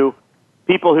salespeople to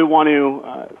people who want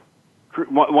to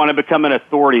want to become an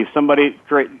authority, somebody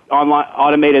create online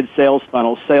automated sales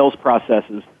funnels, sales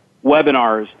processes,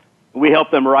 webinars. We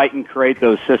help them write and create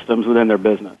those systems within their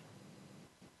business.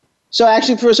 So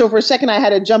actually, for a second, I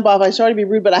had to jump off. I'm sorry to be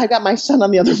rude, but I got my son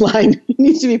on the other line. He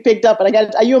needs to be picked up. And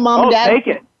are you a mom and dad? Take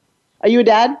it. Are you a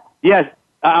dad? Yes,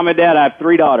 I'm a dad. I have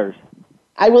 3 daughters.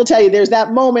 I will tell you, there's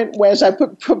that moment where I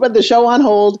put the show on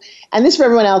hold, and this for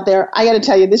everyone out there, I got to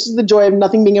tell you, this is the joy of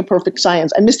nothing being a perfect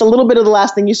science. I missed a little bit of the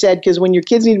last thing you said, because when your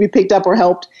kids need to be picked up or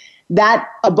helped, that,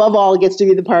 above all, gets to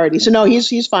be the priority. So no,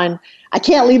 he's fine. I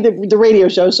can't leave the radio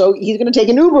show, so he's going to take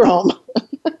an Uber home.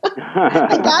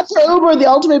 Thank God for Uber, the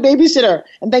ultimate babysitter.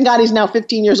 And thank God he's now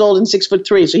 15 years old and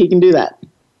 6'3", so he can do that.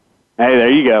 Hey,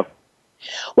 there you go.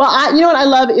 Well, you know what I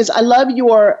love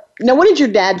now, what did your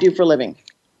dad do for a living?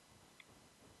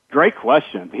 Great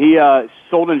question. He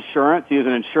sold insurance. He was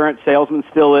an insurance salesman,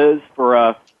 still is, for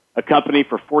a company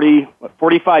for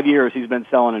 45 years. He's been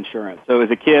selling insurance. So as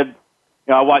a kid,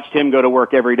 I watched him go to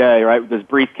work every day, right, with his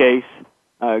briefcase,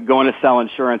 going to sell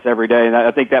insurance every day. And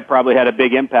I think that probably had a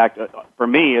big impact for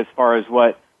me as far as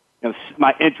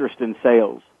my interest in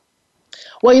sales.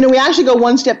 Well, we actually go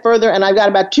one step further, and I've got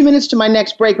about 2 minutes to my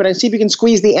next break, but I see if you can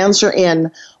squeeze the answer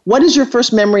in. What is your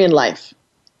first memory in life?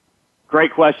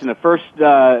 Great question. The first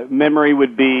memory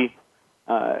would be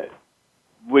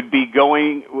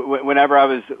going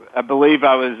whenever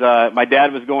my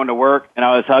dad was going to work, and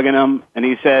I was hugging him, and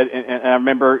he said, and I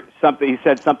remember he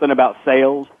said something about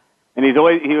sales, and he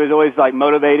was always like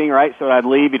motivating, right? So I'd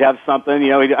leave, he'd have something,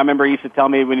 I remember he used to tell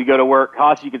me when you go to work,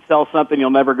 Haas, you could sell something, you'll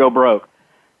never go broke.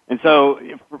 And so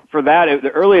for that, the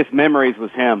earliest memories was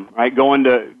him, right? Going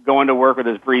to work with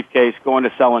his briefcase, going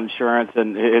to sell insurance,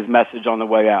 and his message on the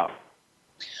way out.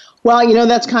 Well,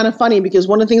 that's kind of funny, because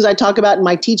one of the things I talk about in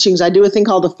my teachings, I do a thing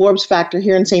called the Forbes Factor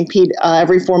here in St. Pete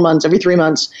every 3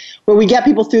 months, where we get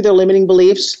people through their limiting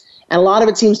beliefs. And a lot of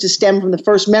it seems to stem from the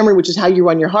first memory, which is how you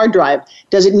run your hard drive.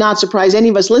 Does it not surprise any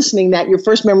of us listening that your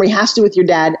first memory has to do with your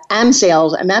dad and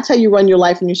sales, and that's how you run your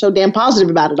life, and you're so damn positive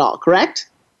about it all, correct?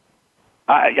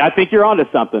 I think you're onto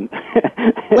something.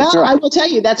 Well, I will tell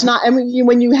you, that's not,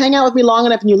 when you hang out with me long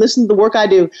enough and you listen to the work I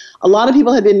do, a lot of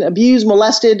people have been abused,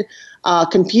 molested,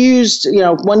 confused.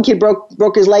 One kid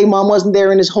broke his leg, mom wasn't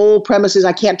there, and his whole premise is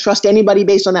I can't trust anybody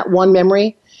based on that one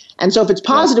memory. And so if it's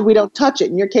positive, we don't touch it.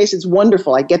 In your case, it's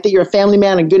wonderful. I get that you're a family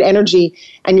man and good energy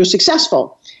and you're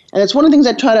successful. And it's one of the things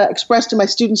I try to express to my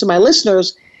students and my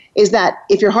listeners is that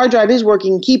if your hard drive is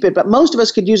working, keep it. But most of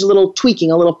us could use a little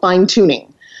tweaking, a little fine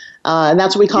tuning. And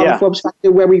that's what we call the Forbes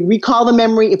Factor, where we recall the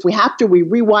memory. If we have to, we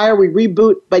rewire, we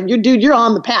reboot. But you're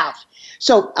on the path.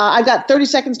 So I've got 30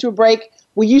 seconds to a break.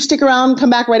 Will you stick around and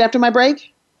come back right after my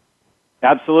break?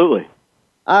 Absolutely.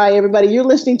 All right, everybody, you're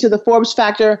listening to the Forbes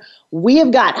Factor. We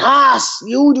have got Haas,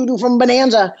 from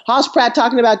Bonanza, Haas Pratt,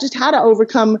 talking about just how to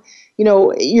overcome,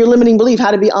 your limiting belief,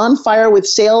 how to be on fire with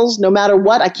sales no matter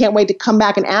what. I can't wait to come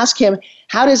back and ask him,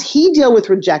 how does he deal with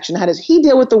rejection? How does he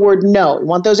deal with the word no? You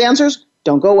want those answers?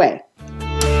 Don't go away.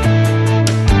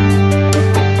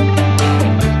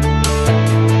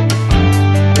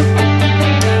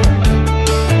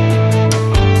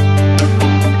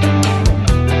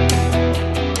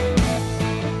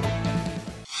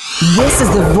 This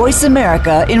is the Voice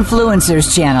America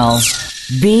Influencers Channel.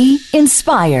 Be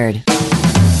inspired.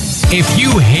 If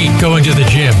you hate going to the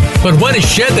gym, but want to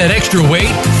shed that extra weight,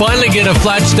 finally get a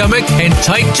flat stomach and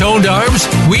tight toned arms,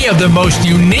 we have the most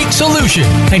unique solution.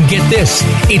 And get this,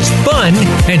 it's fun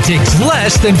and takes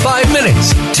less than 5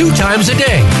 minutes, 2 times a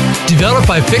day. Developed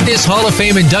by Fitness Hall of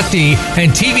Fame inductee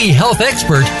and TV health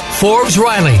expert, Forbes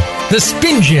Riley. The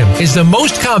Spin Gym is the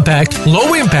most compact,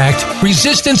 low-impact,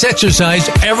 resistance exercise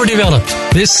ever developed.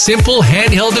 This simple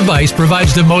handheld device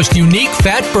provides the most unique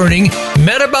fat-burning,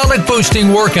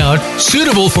 metabolic-boosting workout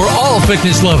suitable for all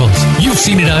fitness levels. You've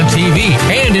seen it on TV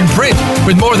and in print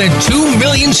with more than 2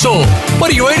 million sold. What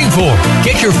are you waiting for?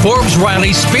 Get your Forbes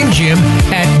Riley Spin Gym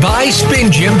at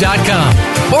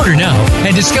buyspingym.com. Order now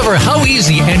and discover how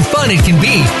easy and fun it can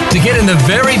be to get in the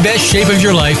very best shape of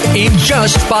your life in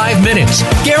just 5 minutes.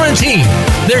 Guaranteed.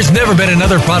 There's never been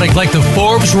another product like the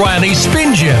Forbes Riley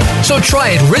Spin Gym. So try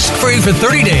it risk-free for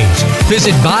 30 days.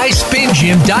 Visit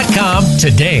buyspingym.com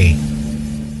today.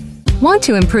 Want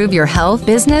to improve your health,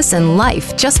 business, and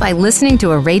life just by listening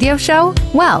to a radio show?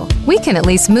 Well, we can at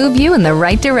least move you in the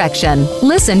right direction.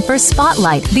 Listen for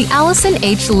Spotlight, the Allison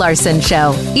H. Larson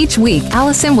Show. Each week,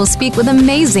 Allison will speak with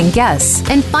amazing guests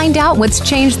and find out what's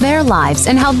changed their lives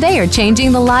and how they are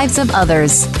changing the lives of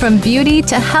others. From beauty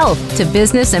to health to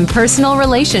business and personal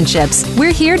relationships,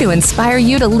 we're here to inspire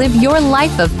you to live your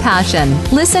life of passion.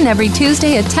 Listen every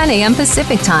Tuesday at 10 a.m.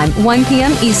 Pacific Time, 1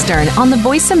 p.m. Eastern on the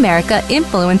Voice America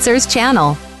Influencers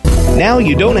channel. Now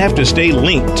you don't have to stay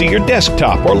linked to your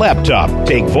desktop or laptop.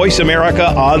 Take Voice America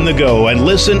on the go and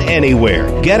listen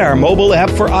anywhere. Get our mobile app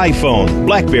for iPhone,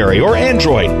 BlackBerry, or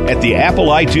Android at the Apple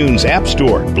iTunes App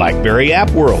Store, BlackBerry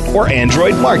App World, or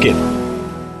Android Market.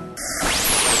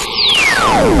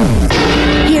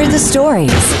 Hear the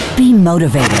stories. Be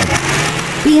motivated.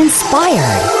 Be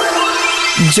inspired.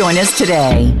 Join us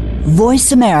today.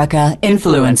 Voice America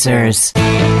Influencers.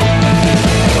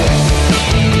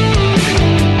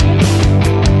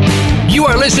 You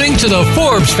are listening to The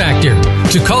Forbes Factor.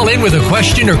 To call in with a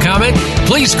question or comment,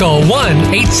 please call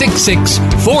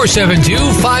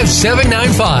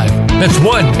 1-866-472-5795. That's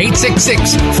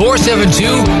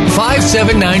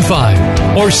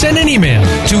 1-866-472-5795. Or send an email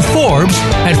to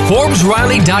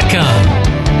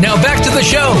Forbes@ForbesRiley.com. Now back to the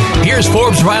show. Here's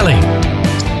Forbes Riley.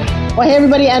 Well, hey,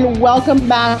 everybody, and welcome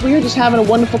back. We were just having a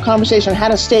wonderful conversation on how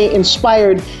to stay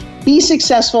inspired, be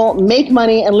successful, make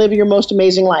money, and live your most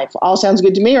amazing life. All sounds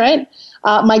good to me, right?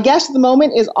 My guest at the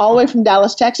moment is all the way from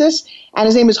Dallas, Texas, and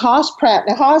his name is Pratt.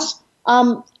 Now, Haas,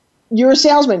 you're a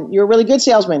salesman. You're a really good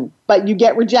salesman, but you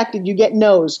get rejected. You get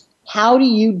no's. How do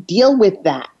you deal with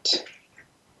that?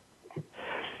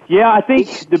 Yeah, I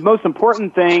think the most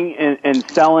important thing in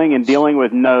selling and dealing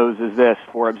with no's is this,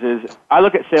 Forbes, is I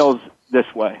look at sales this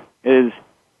way. Everybody,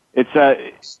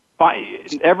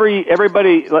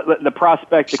 the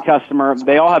prospect, the customer,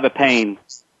 they all have a pain.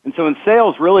 And so in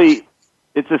sales, really,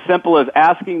 it's as simple as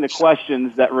asking the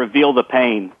questions that reveal the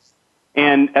pain.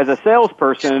 And as a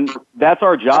salesperson, that's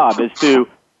our job, is to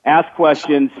ask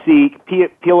questions, seek,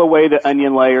 peel away the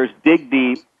onion layers, dig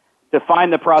deep to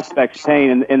find the prospect's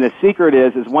pain. And the secret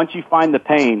is once you find the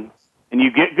pain and you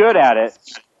get good at it,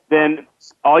 then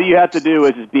all you have to do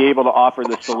is be able to offer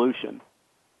the solution.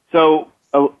 So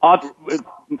a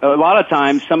lot of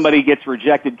times somebody gets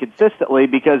rejected consistently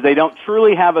because they don't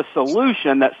truly have a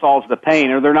solution that solves the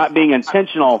pain, or they're not being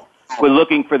intentional with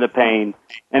looking for the pain.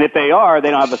 And if they are,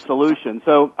 they don't have a solution.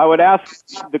 So I would ask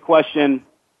the question,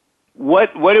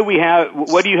 what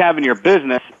do you have in your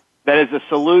business that is a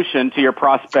solution to your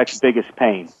prospect's biggest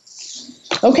pain?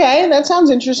 Okay, that sounds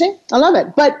interesting. I love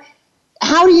it. But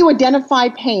how do you identify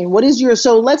pain?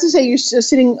 So let's just say you're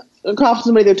sitting across from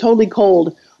somebody, they're totally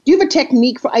cold. Do you have a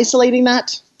technique for isolating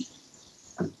that?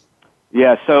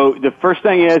 Yeah, so the first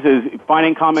thing is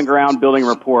finding common ground, building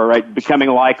rapport, right? Becoming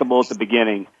likable at the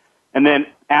beginning. And then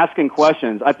asking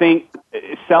questions. I think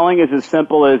selling is as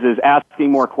simple as asking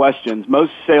more questions.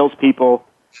 Most salespeople,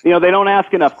 they don't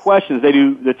ask enough questions. They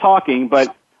do the talking,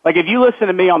 but like if you listen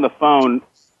to me on the phone,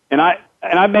 and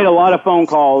I've made a lot of phone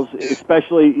calls,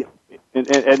 especially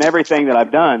in everything that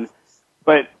I've done,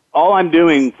 but all I'm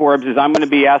doing, Forbes, is I'm going to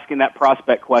be asking that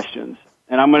prospect questions,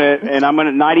 and I'm going to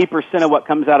 90% of what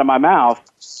comes out of my mouth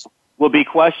will be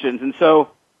questions. And so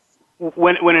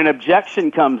when an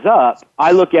objection comes up,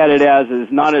 I look at it as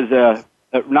not as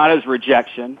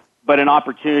rejection, but an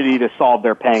opportunity to solve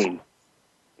their pain.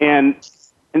 And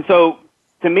so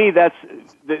to me,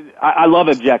 I love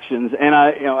objections, and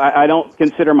I don't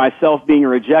consider myself being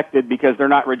rejected because they're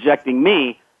not rejecting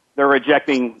me; they're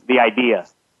rejecting the idea.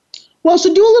 Well,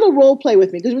 so do a little role play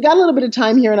with me, because we got a little bit of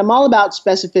time here, and I'm all about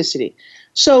specificity.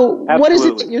 So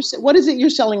Absolutely. what is it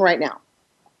you're selling right now?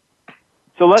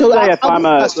 So let's say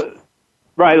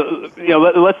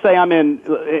let's say I'm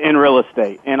in real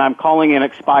estate and I'm calling an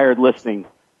expired listing,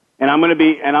 and I'm going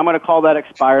to call that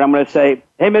expired. I'm going to say,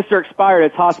 "Hey, Mr. Expired,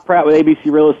 it's Haas Pratt with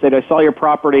ABC Real Estate. I saw your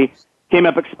property came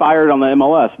up expired on the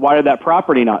MLS. Why did that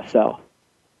property not sell?"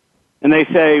 And they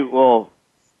say, "Well,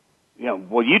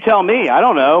 you tell me. I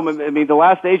don't know. I mean, the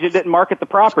last agent didn't market the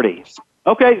property."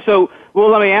 Okay, so,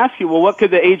 let me ask you, what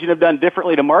could the agent have done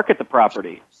differently to market the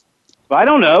property? Well, I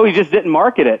don't know. He just didn't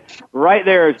market it. Right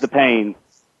there is the pain.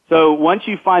 So once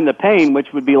you find the pain,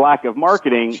 which would be lack of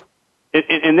marketing,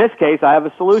 in this case, I have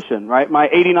a solution, right? My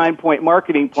 89-point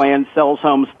marketing plan sells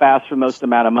homes fast for most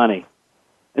amount of money.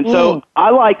 And so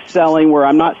I like selling where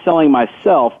I'm not selling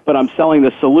myself, but I'm selling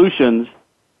the solutions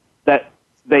that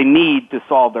they need to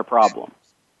solve their problem.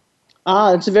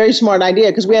 It's a very smart idea,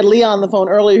 because we had Leah on the phone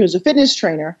earlier, who's a fitness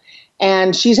trainer,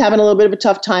 and she's having a little bit of a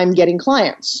tough time getting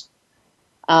clients.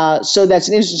 So that's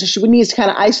an interesting. So she needs to kind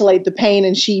of isolate the pain,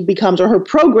 and her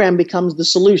program becomes the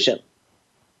solution.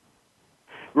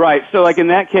 Right. So like in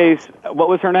that case, what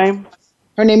was her name?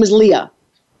 Her name is Leah.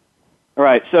 All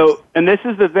right. So, and this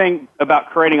is the thing about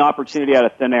creating opportunity out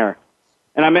of thin air.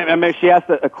 And I mean, she asked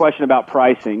a question about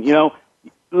pricing.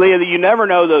 Leah, you never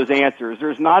know those answers.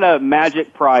 There's not a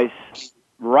magic price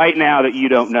right now that you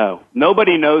don't know.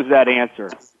 Nobody knows that answer.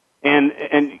 And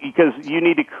because you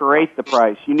need to create the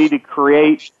price. You need to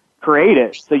create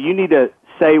it. So you need to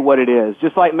say what it is.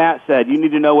 Just like Matt said, you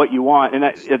need to know what you want, and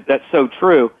that's so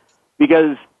true,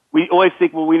 because we always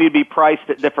think, well, we need to be priced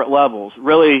at different levels.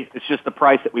 Really, it's just the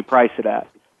price that we price it at.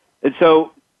 And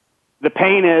so the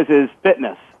pain is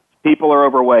fitness. People are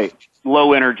overweight,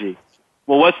 low energy.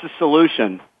 Well, what's the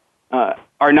solution?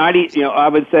 Our 90, I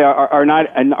would say our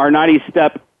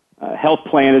 90-step health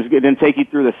plan is going to take you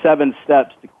through the 7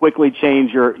 steps to quickly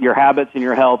change your habits and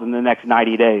your health in the next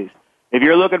 90 days. If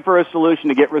you're looking for a solution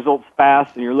to get results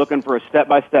fast and you're looking for a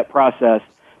step-by-step process,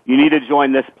 you need to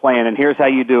join this plan, and here's how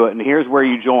you do it, and here's where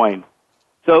you join.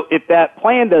 So if that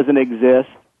plan doesn't exist,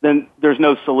 then there's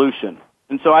no solution.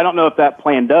 And so I don't know if that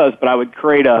plan does, but I would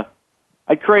create a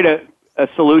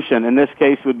solution. In this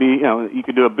case would be, you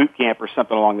could do a boot camp or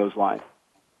something along those lines.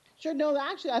 Sure. No,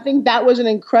 actually, I think that was an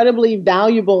incredibly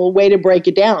valuable way to break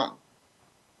it down.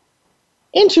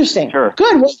 Interesting. Sure.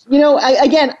 Good. Well,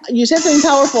 again, you said something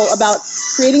powerful about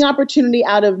creating opportunity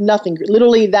out of nothing.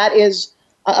 Literally, that is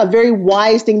a very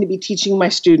wise thing to be teaching my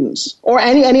students or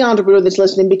any entrepreneur that's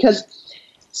listening, because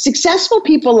successful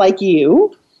people like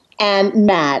you and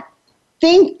Matt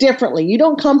think differently. You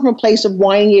don't come from a place of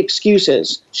whining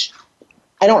excuses.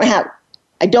 I don't have,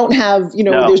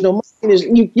 no. There's no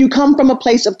money. You come from a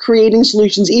place of creating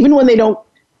solutions, even when they don't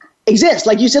exist.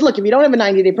 Like you said, look, if you don't have a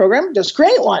 90-day program, just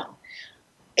create one.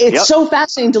 It's so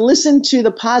fascinating to listen to the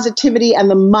positivity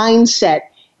and the mindset.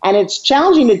 And it's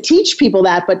challenging to teach people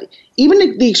that, but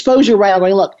even the exposure right now,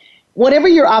 going, look, whatever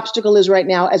your obstacle is right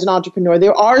now as an entrepreneur,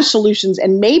 there are solutions,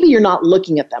 and maybe you're not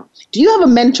looking at them. Do you have a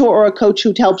mentor or a coach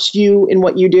who helps you in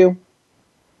what you do?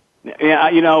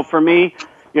 Yeah, for me,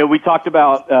 we talked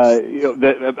about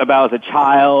about as a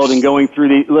child and going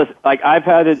through like I've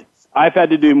had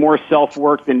to do more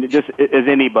self-work than just as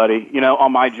anybody,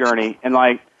 on my journey. And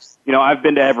I've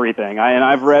been to everything, and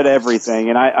I've read everything,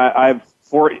 and I've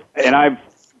sought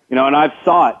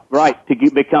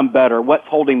to become better. What's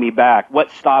holding me back?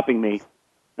 What's stopping me?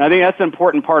 And I think that's an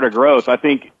important part of growth. I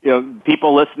think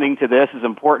people listening to this is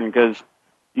important, because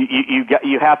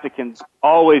you have to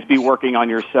always be working on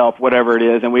yourself, whatever it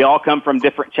is. And we all come from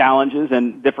different challenges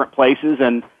and different places,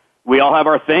 and we all have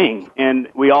our thing, and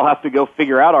we all have to go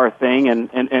figure out our thing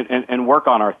and work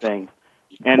on our thing.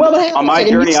 And on my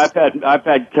journey, I've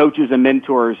had coaches and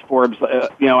mentors. Forbes,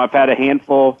 I've had a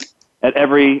handful at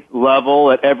every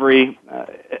level, at every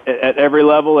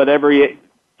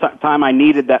time I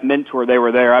needed that mentor, they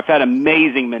were there. I've had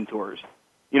amazing mentors.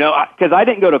 Because I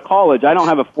didn't go to college. I don't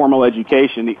have a formal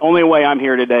education. The only way I'm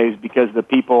here today is because the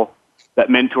people that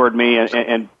mentored me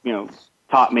and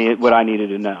taught me what I needed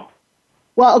to know.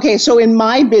 Well, okay, so in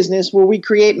my business, where we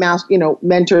create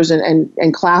mentors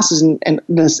and classes and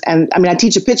I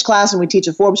teach a pitch class and we teach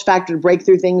a Forbes Factor to break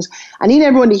through things. I need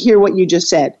everyone to hear what you just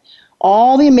said.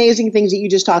 All the amazing things that you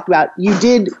just talked about, you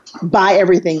did buy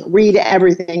everything, read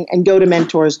everything, and go to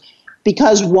mentors.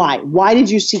 Because why? Why did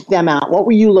you seek them out? What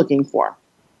were you looking for?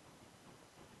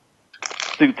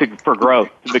 For growth,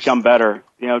 to become better.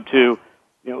 In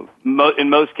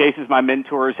most cases, my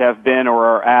mentors have been or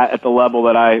are at the level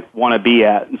that I want to be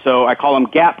at. And so I call them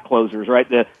gap closers, right?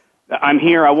 I'm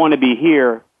here, I want to be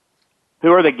here.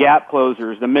 Who are the gap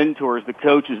closers, the mentors, the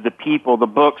coaches, the people, the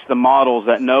books, the models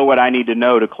that know what I need to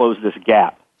know to close this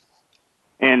gap?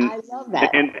 And I love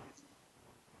that.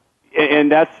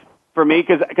 And that's for me,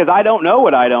 because I don't know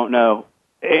what I don't know.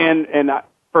 And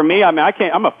for me, I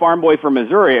can't. I'm a farm boy from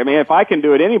Missouri. If I can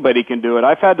do it, anybody can do it.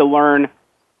 I've had to learn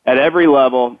at every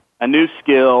level a new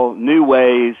skill, new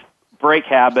ways, break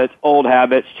habits, old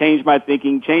habits, change my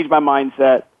thinking, change my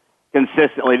mindset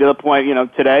consistently to the point,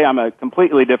 today I'm a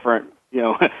completely different,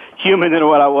 human than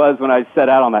what I was when I set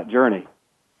out on that journey.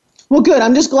 Well, good.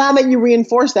 I'm just glad that you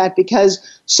reinforced that, because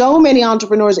so many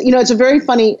entrepreneurs, it's a very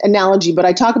funny analogy, but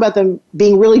I talk about them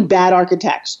being really bad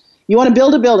architects. You want to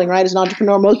build a building, right? As an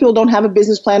entrepreneur, most people don't have a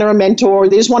business plan or a mentor.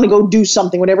 They just want to go do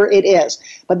something, whatever it is.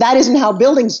 But that isn't how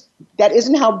buildings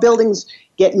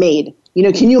get made.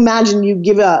 Can you imagine you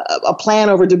give a plan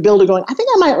over to builder going, I think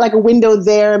I might like a window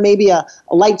there, maybe a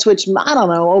light switch. I don't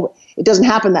know. It doesn't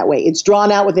happen that way. It's drawn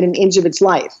out within an inch of its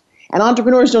life. And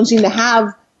entrepreneurs don't seem to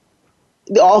have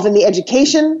often the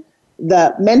education,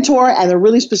 the mentor, and a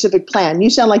really specific plan. You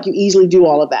sound like you easily do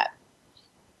all of that.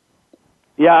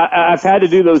 Yeah, I've had to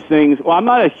do those things. Well, I'm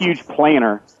not a huge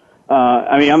planner.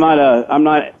 I'm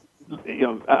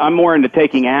more into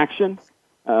taking action,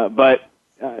 but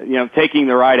taking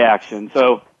the right action.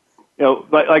 So,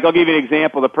 like I'll give you an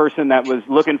example. The person that was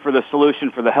looking for the solution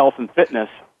for the health and fitness,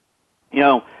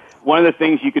 one of the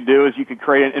things you could do is you could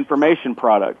create an information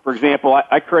product. For example,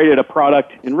 I created a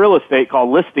product in real estate called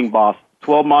Listing Boss,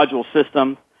 12-module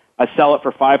system. I sell it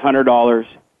for $500.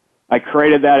 I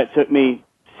created that. It took me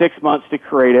 6 months to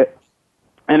create it.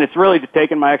 And it's really just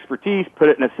taken my expertise, put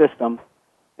it in a system.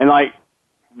 And like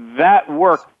that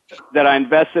work that I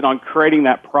invested on creating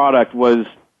that product was,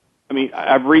 I mean,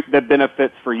 I've reaped the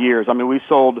benefits for years. I mean, we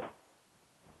sold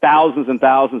thousands and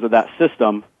thousands of that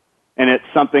system, and it's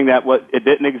something that it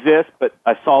didn't exist, but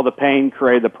I saw the pain,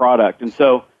 created the product. And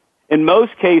so in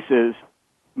most cases,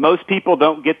 most people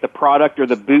don't get the product or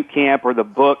the boot camp or the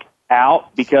book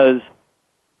out because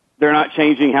they're not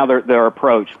changing how their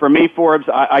approach. For me, Forbes,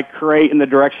 I create in the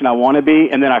direction I want to be,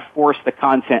 and then I force the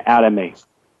content out of me.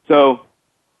 So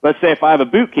let's say if I have a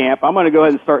boot camp, I'm going to go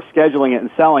ahead and start scheduling it and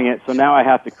selling it, so now I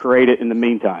have to create it in the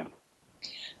meantime.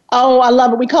 Oh, I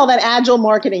love it. We call that agile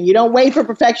marketing. You don't wait for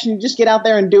perfection. You just get out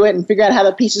there and do it and figure out how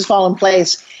the pieces fall in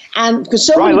place. And because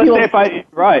so many people... Let's say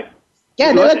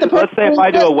if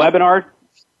I do a webinar,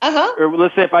 or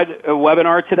let's say if I do a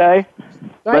webinar today,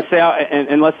 let's say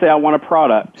let's say I want a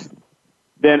product,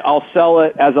 then I'll sell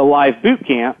it as a live boot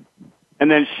camp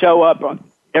and then show up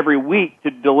every week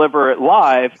to deliver it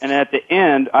live, and at the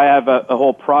end, I have a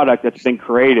whole product that's been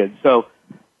created. So,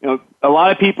 you know, a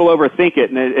lot of people overthink it,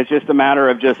 and it's just a matter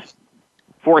of just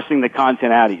forcing the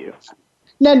content out of you.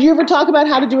 Now, do you ever talk about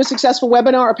how to do a successful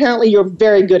webinar? Apparently, you're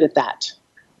very good at that.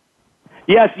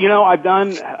 Yes, you know, I've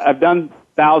done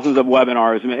thousands of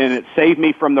webinars, and it saved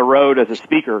me from the road as a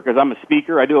speaker, because I'm a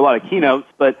speaker. I do a lot of keynotes,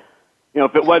 but, you know,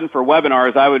 if it wasn't for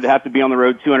webinars, I would have to be on the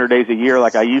road 200 days a year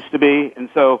like I used to be. And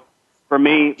so for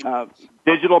me,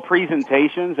 digital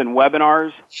presentations and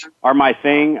webinars are my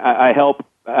thing. I help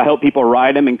people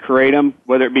write them and create them,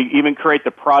 whether it be even create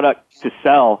the product to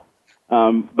sell.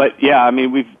 But yeah, I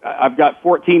mean, I've got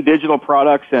 14 digital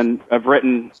products, and I've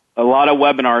written a lot of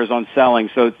webinars on selling.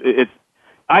 So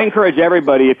I encourage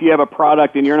everybody, if you have a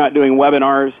product and you're not doing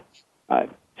webinars,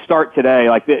 start today.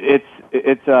 Like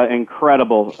it's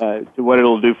incredible to what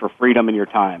it'll do for freedom in your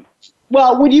time.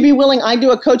 Well, would you be willing? I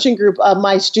do a coaching group of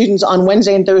my students on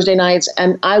Wednesday and Thursday nights,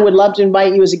 and I would love to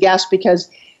invite you as a guest, because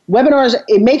webinars,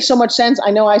 it makes so much sense. I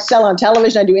know I sell on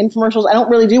television, I do infomercials. I don't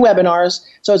really do webinars,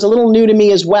 so it's a little new to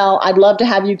me as well. I'd love to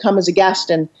have you come as a guest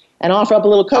and offer up a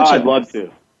little coaching. Oh, I'd love to.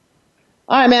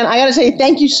 All right, man. I got to say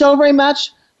thank you so very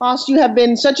much, Haas. You have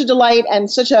been such a delight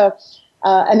and such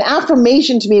an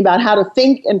affirmation to me about how to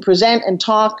think and present and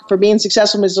talk for being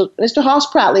successful. Mr. Haas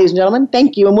Pratt, ladies and gentlemen,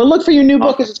 thank you. And we'll look for your new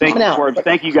book as it's coming out. Forbes.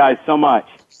 Thank you guys so much.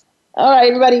 All right,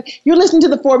 everybody. You're listening to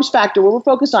The Forbes Factor, where we're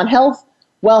focused on health,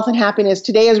 wealth, and happiness.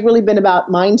 Today has really been about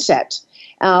mindset,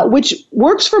 which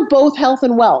works for both health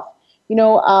and wealth. You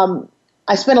know,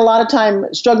 I spent a lot of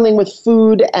time struggling with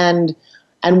food and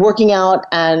working out,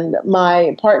 and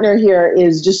my partner here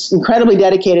is just incredibly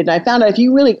dedicated. And I found out if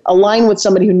you really align with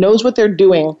somebody who knows what they're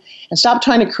doing and stop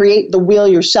trying to create the wheel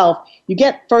yourself, you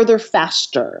get further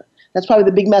faster. That's probably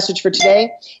the big message for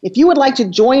today. If you would like to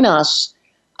join us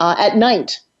at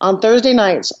night, on Thursday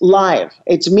nights, live.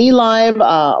 It's me live.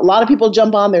 A lot of people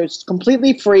jump on there. It's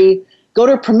completely free. Go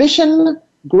to Permission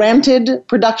Granted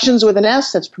Productions with an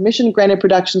S. That's Permission Granted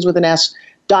Productions with an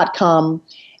S.com.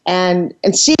 And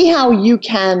see how you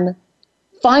can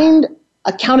find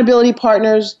accountability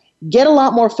partners, get a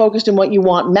lot more focused in what you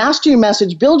want, master your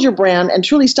message, build your brand, and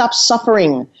truly stop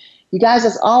suffering. You guys,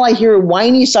 that's all I hear,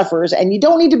 whiny sufferers, and you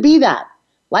don't need to be that.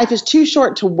 Life is too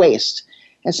short to waste.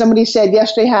 And somebody said,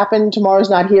 yesterday happened, tomorrow's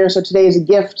not here, so today is a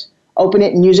gift. Open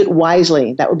it and use it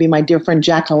wisely. That would be my dear friend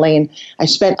Jack Elaine. I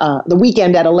spent the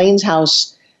weekend at Elaine's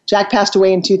house. Jack passed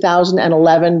away in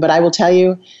 2011, but I will tell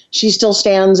you, she still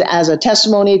stands as a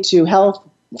testimony to health,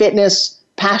 fitness,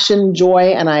 passion,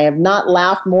 joy, and I have not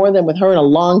laughed more than with her in a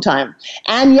long time.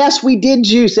 And yes, we did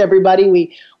juice, everybody.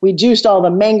 We juiced all the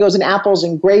mangoes and apples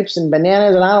and grapes and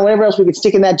bananas and I don't know, whatever else we could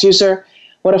stick in that juicer.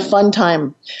 What a fun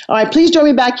time. All right, please join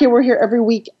me back here. We're here every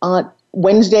week on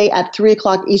Wednesday at 3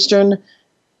 o'clock Eastern,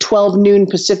 12 noon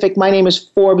Pacific. My name is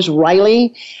Forbes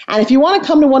Riley. And if you want to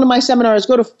come to one of my seminars,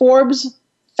 go to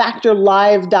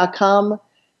ForbesFactorLive.com.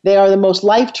 They are the most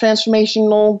life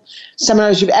transformational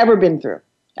seminars you've ever been through.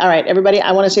 All right, everybody,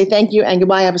 I want to say thank you and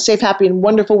goodbye. Have a safe, happy, and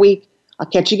wonderful week. I'll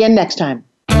catch you again next time.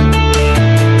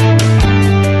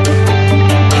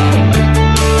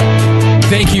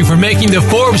 Thank you for making the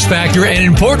Forbes Factor an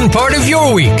important part of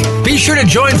your week. Be sure to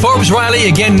join Forbes Riley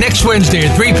again next Wednesday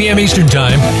at 3 p.m. Eastern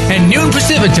Time and noon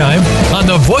Pacific Time on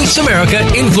the Voice America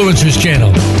Influencers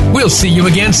Channel. We'll see you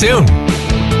again soon.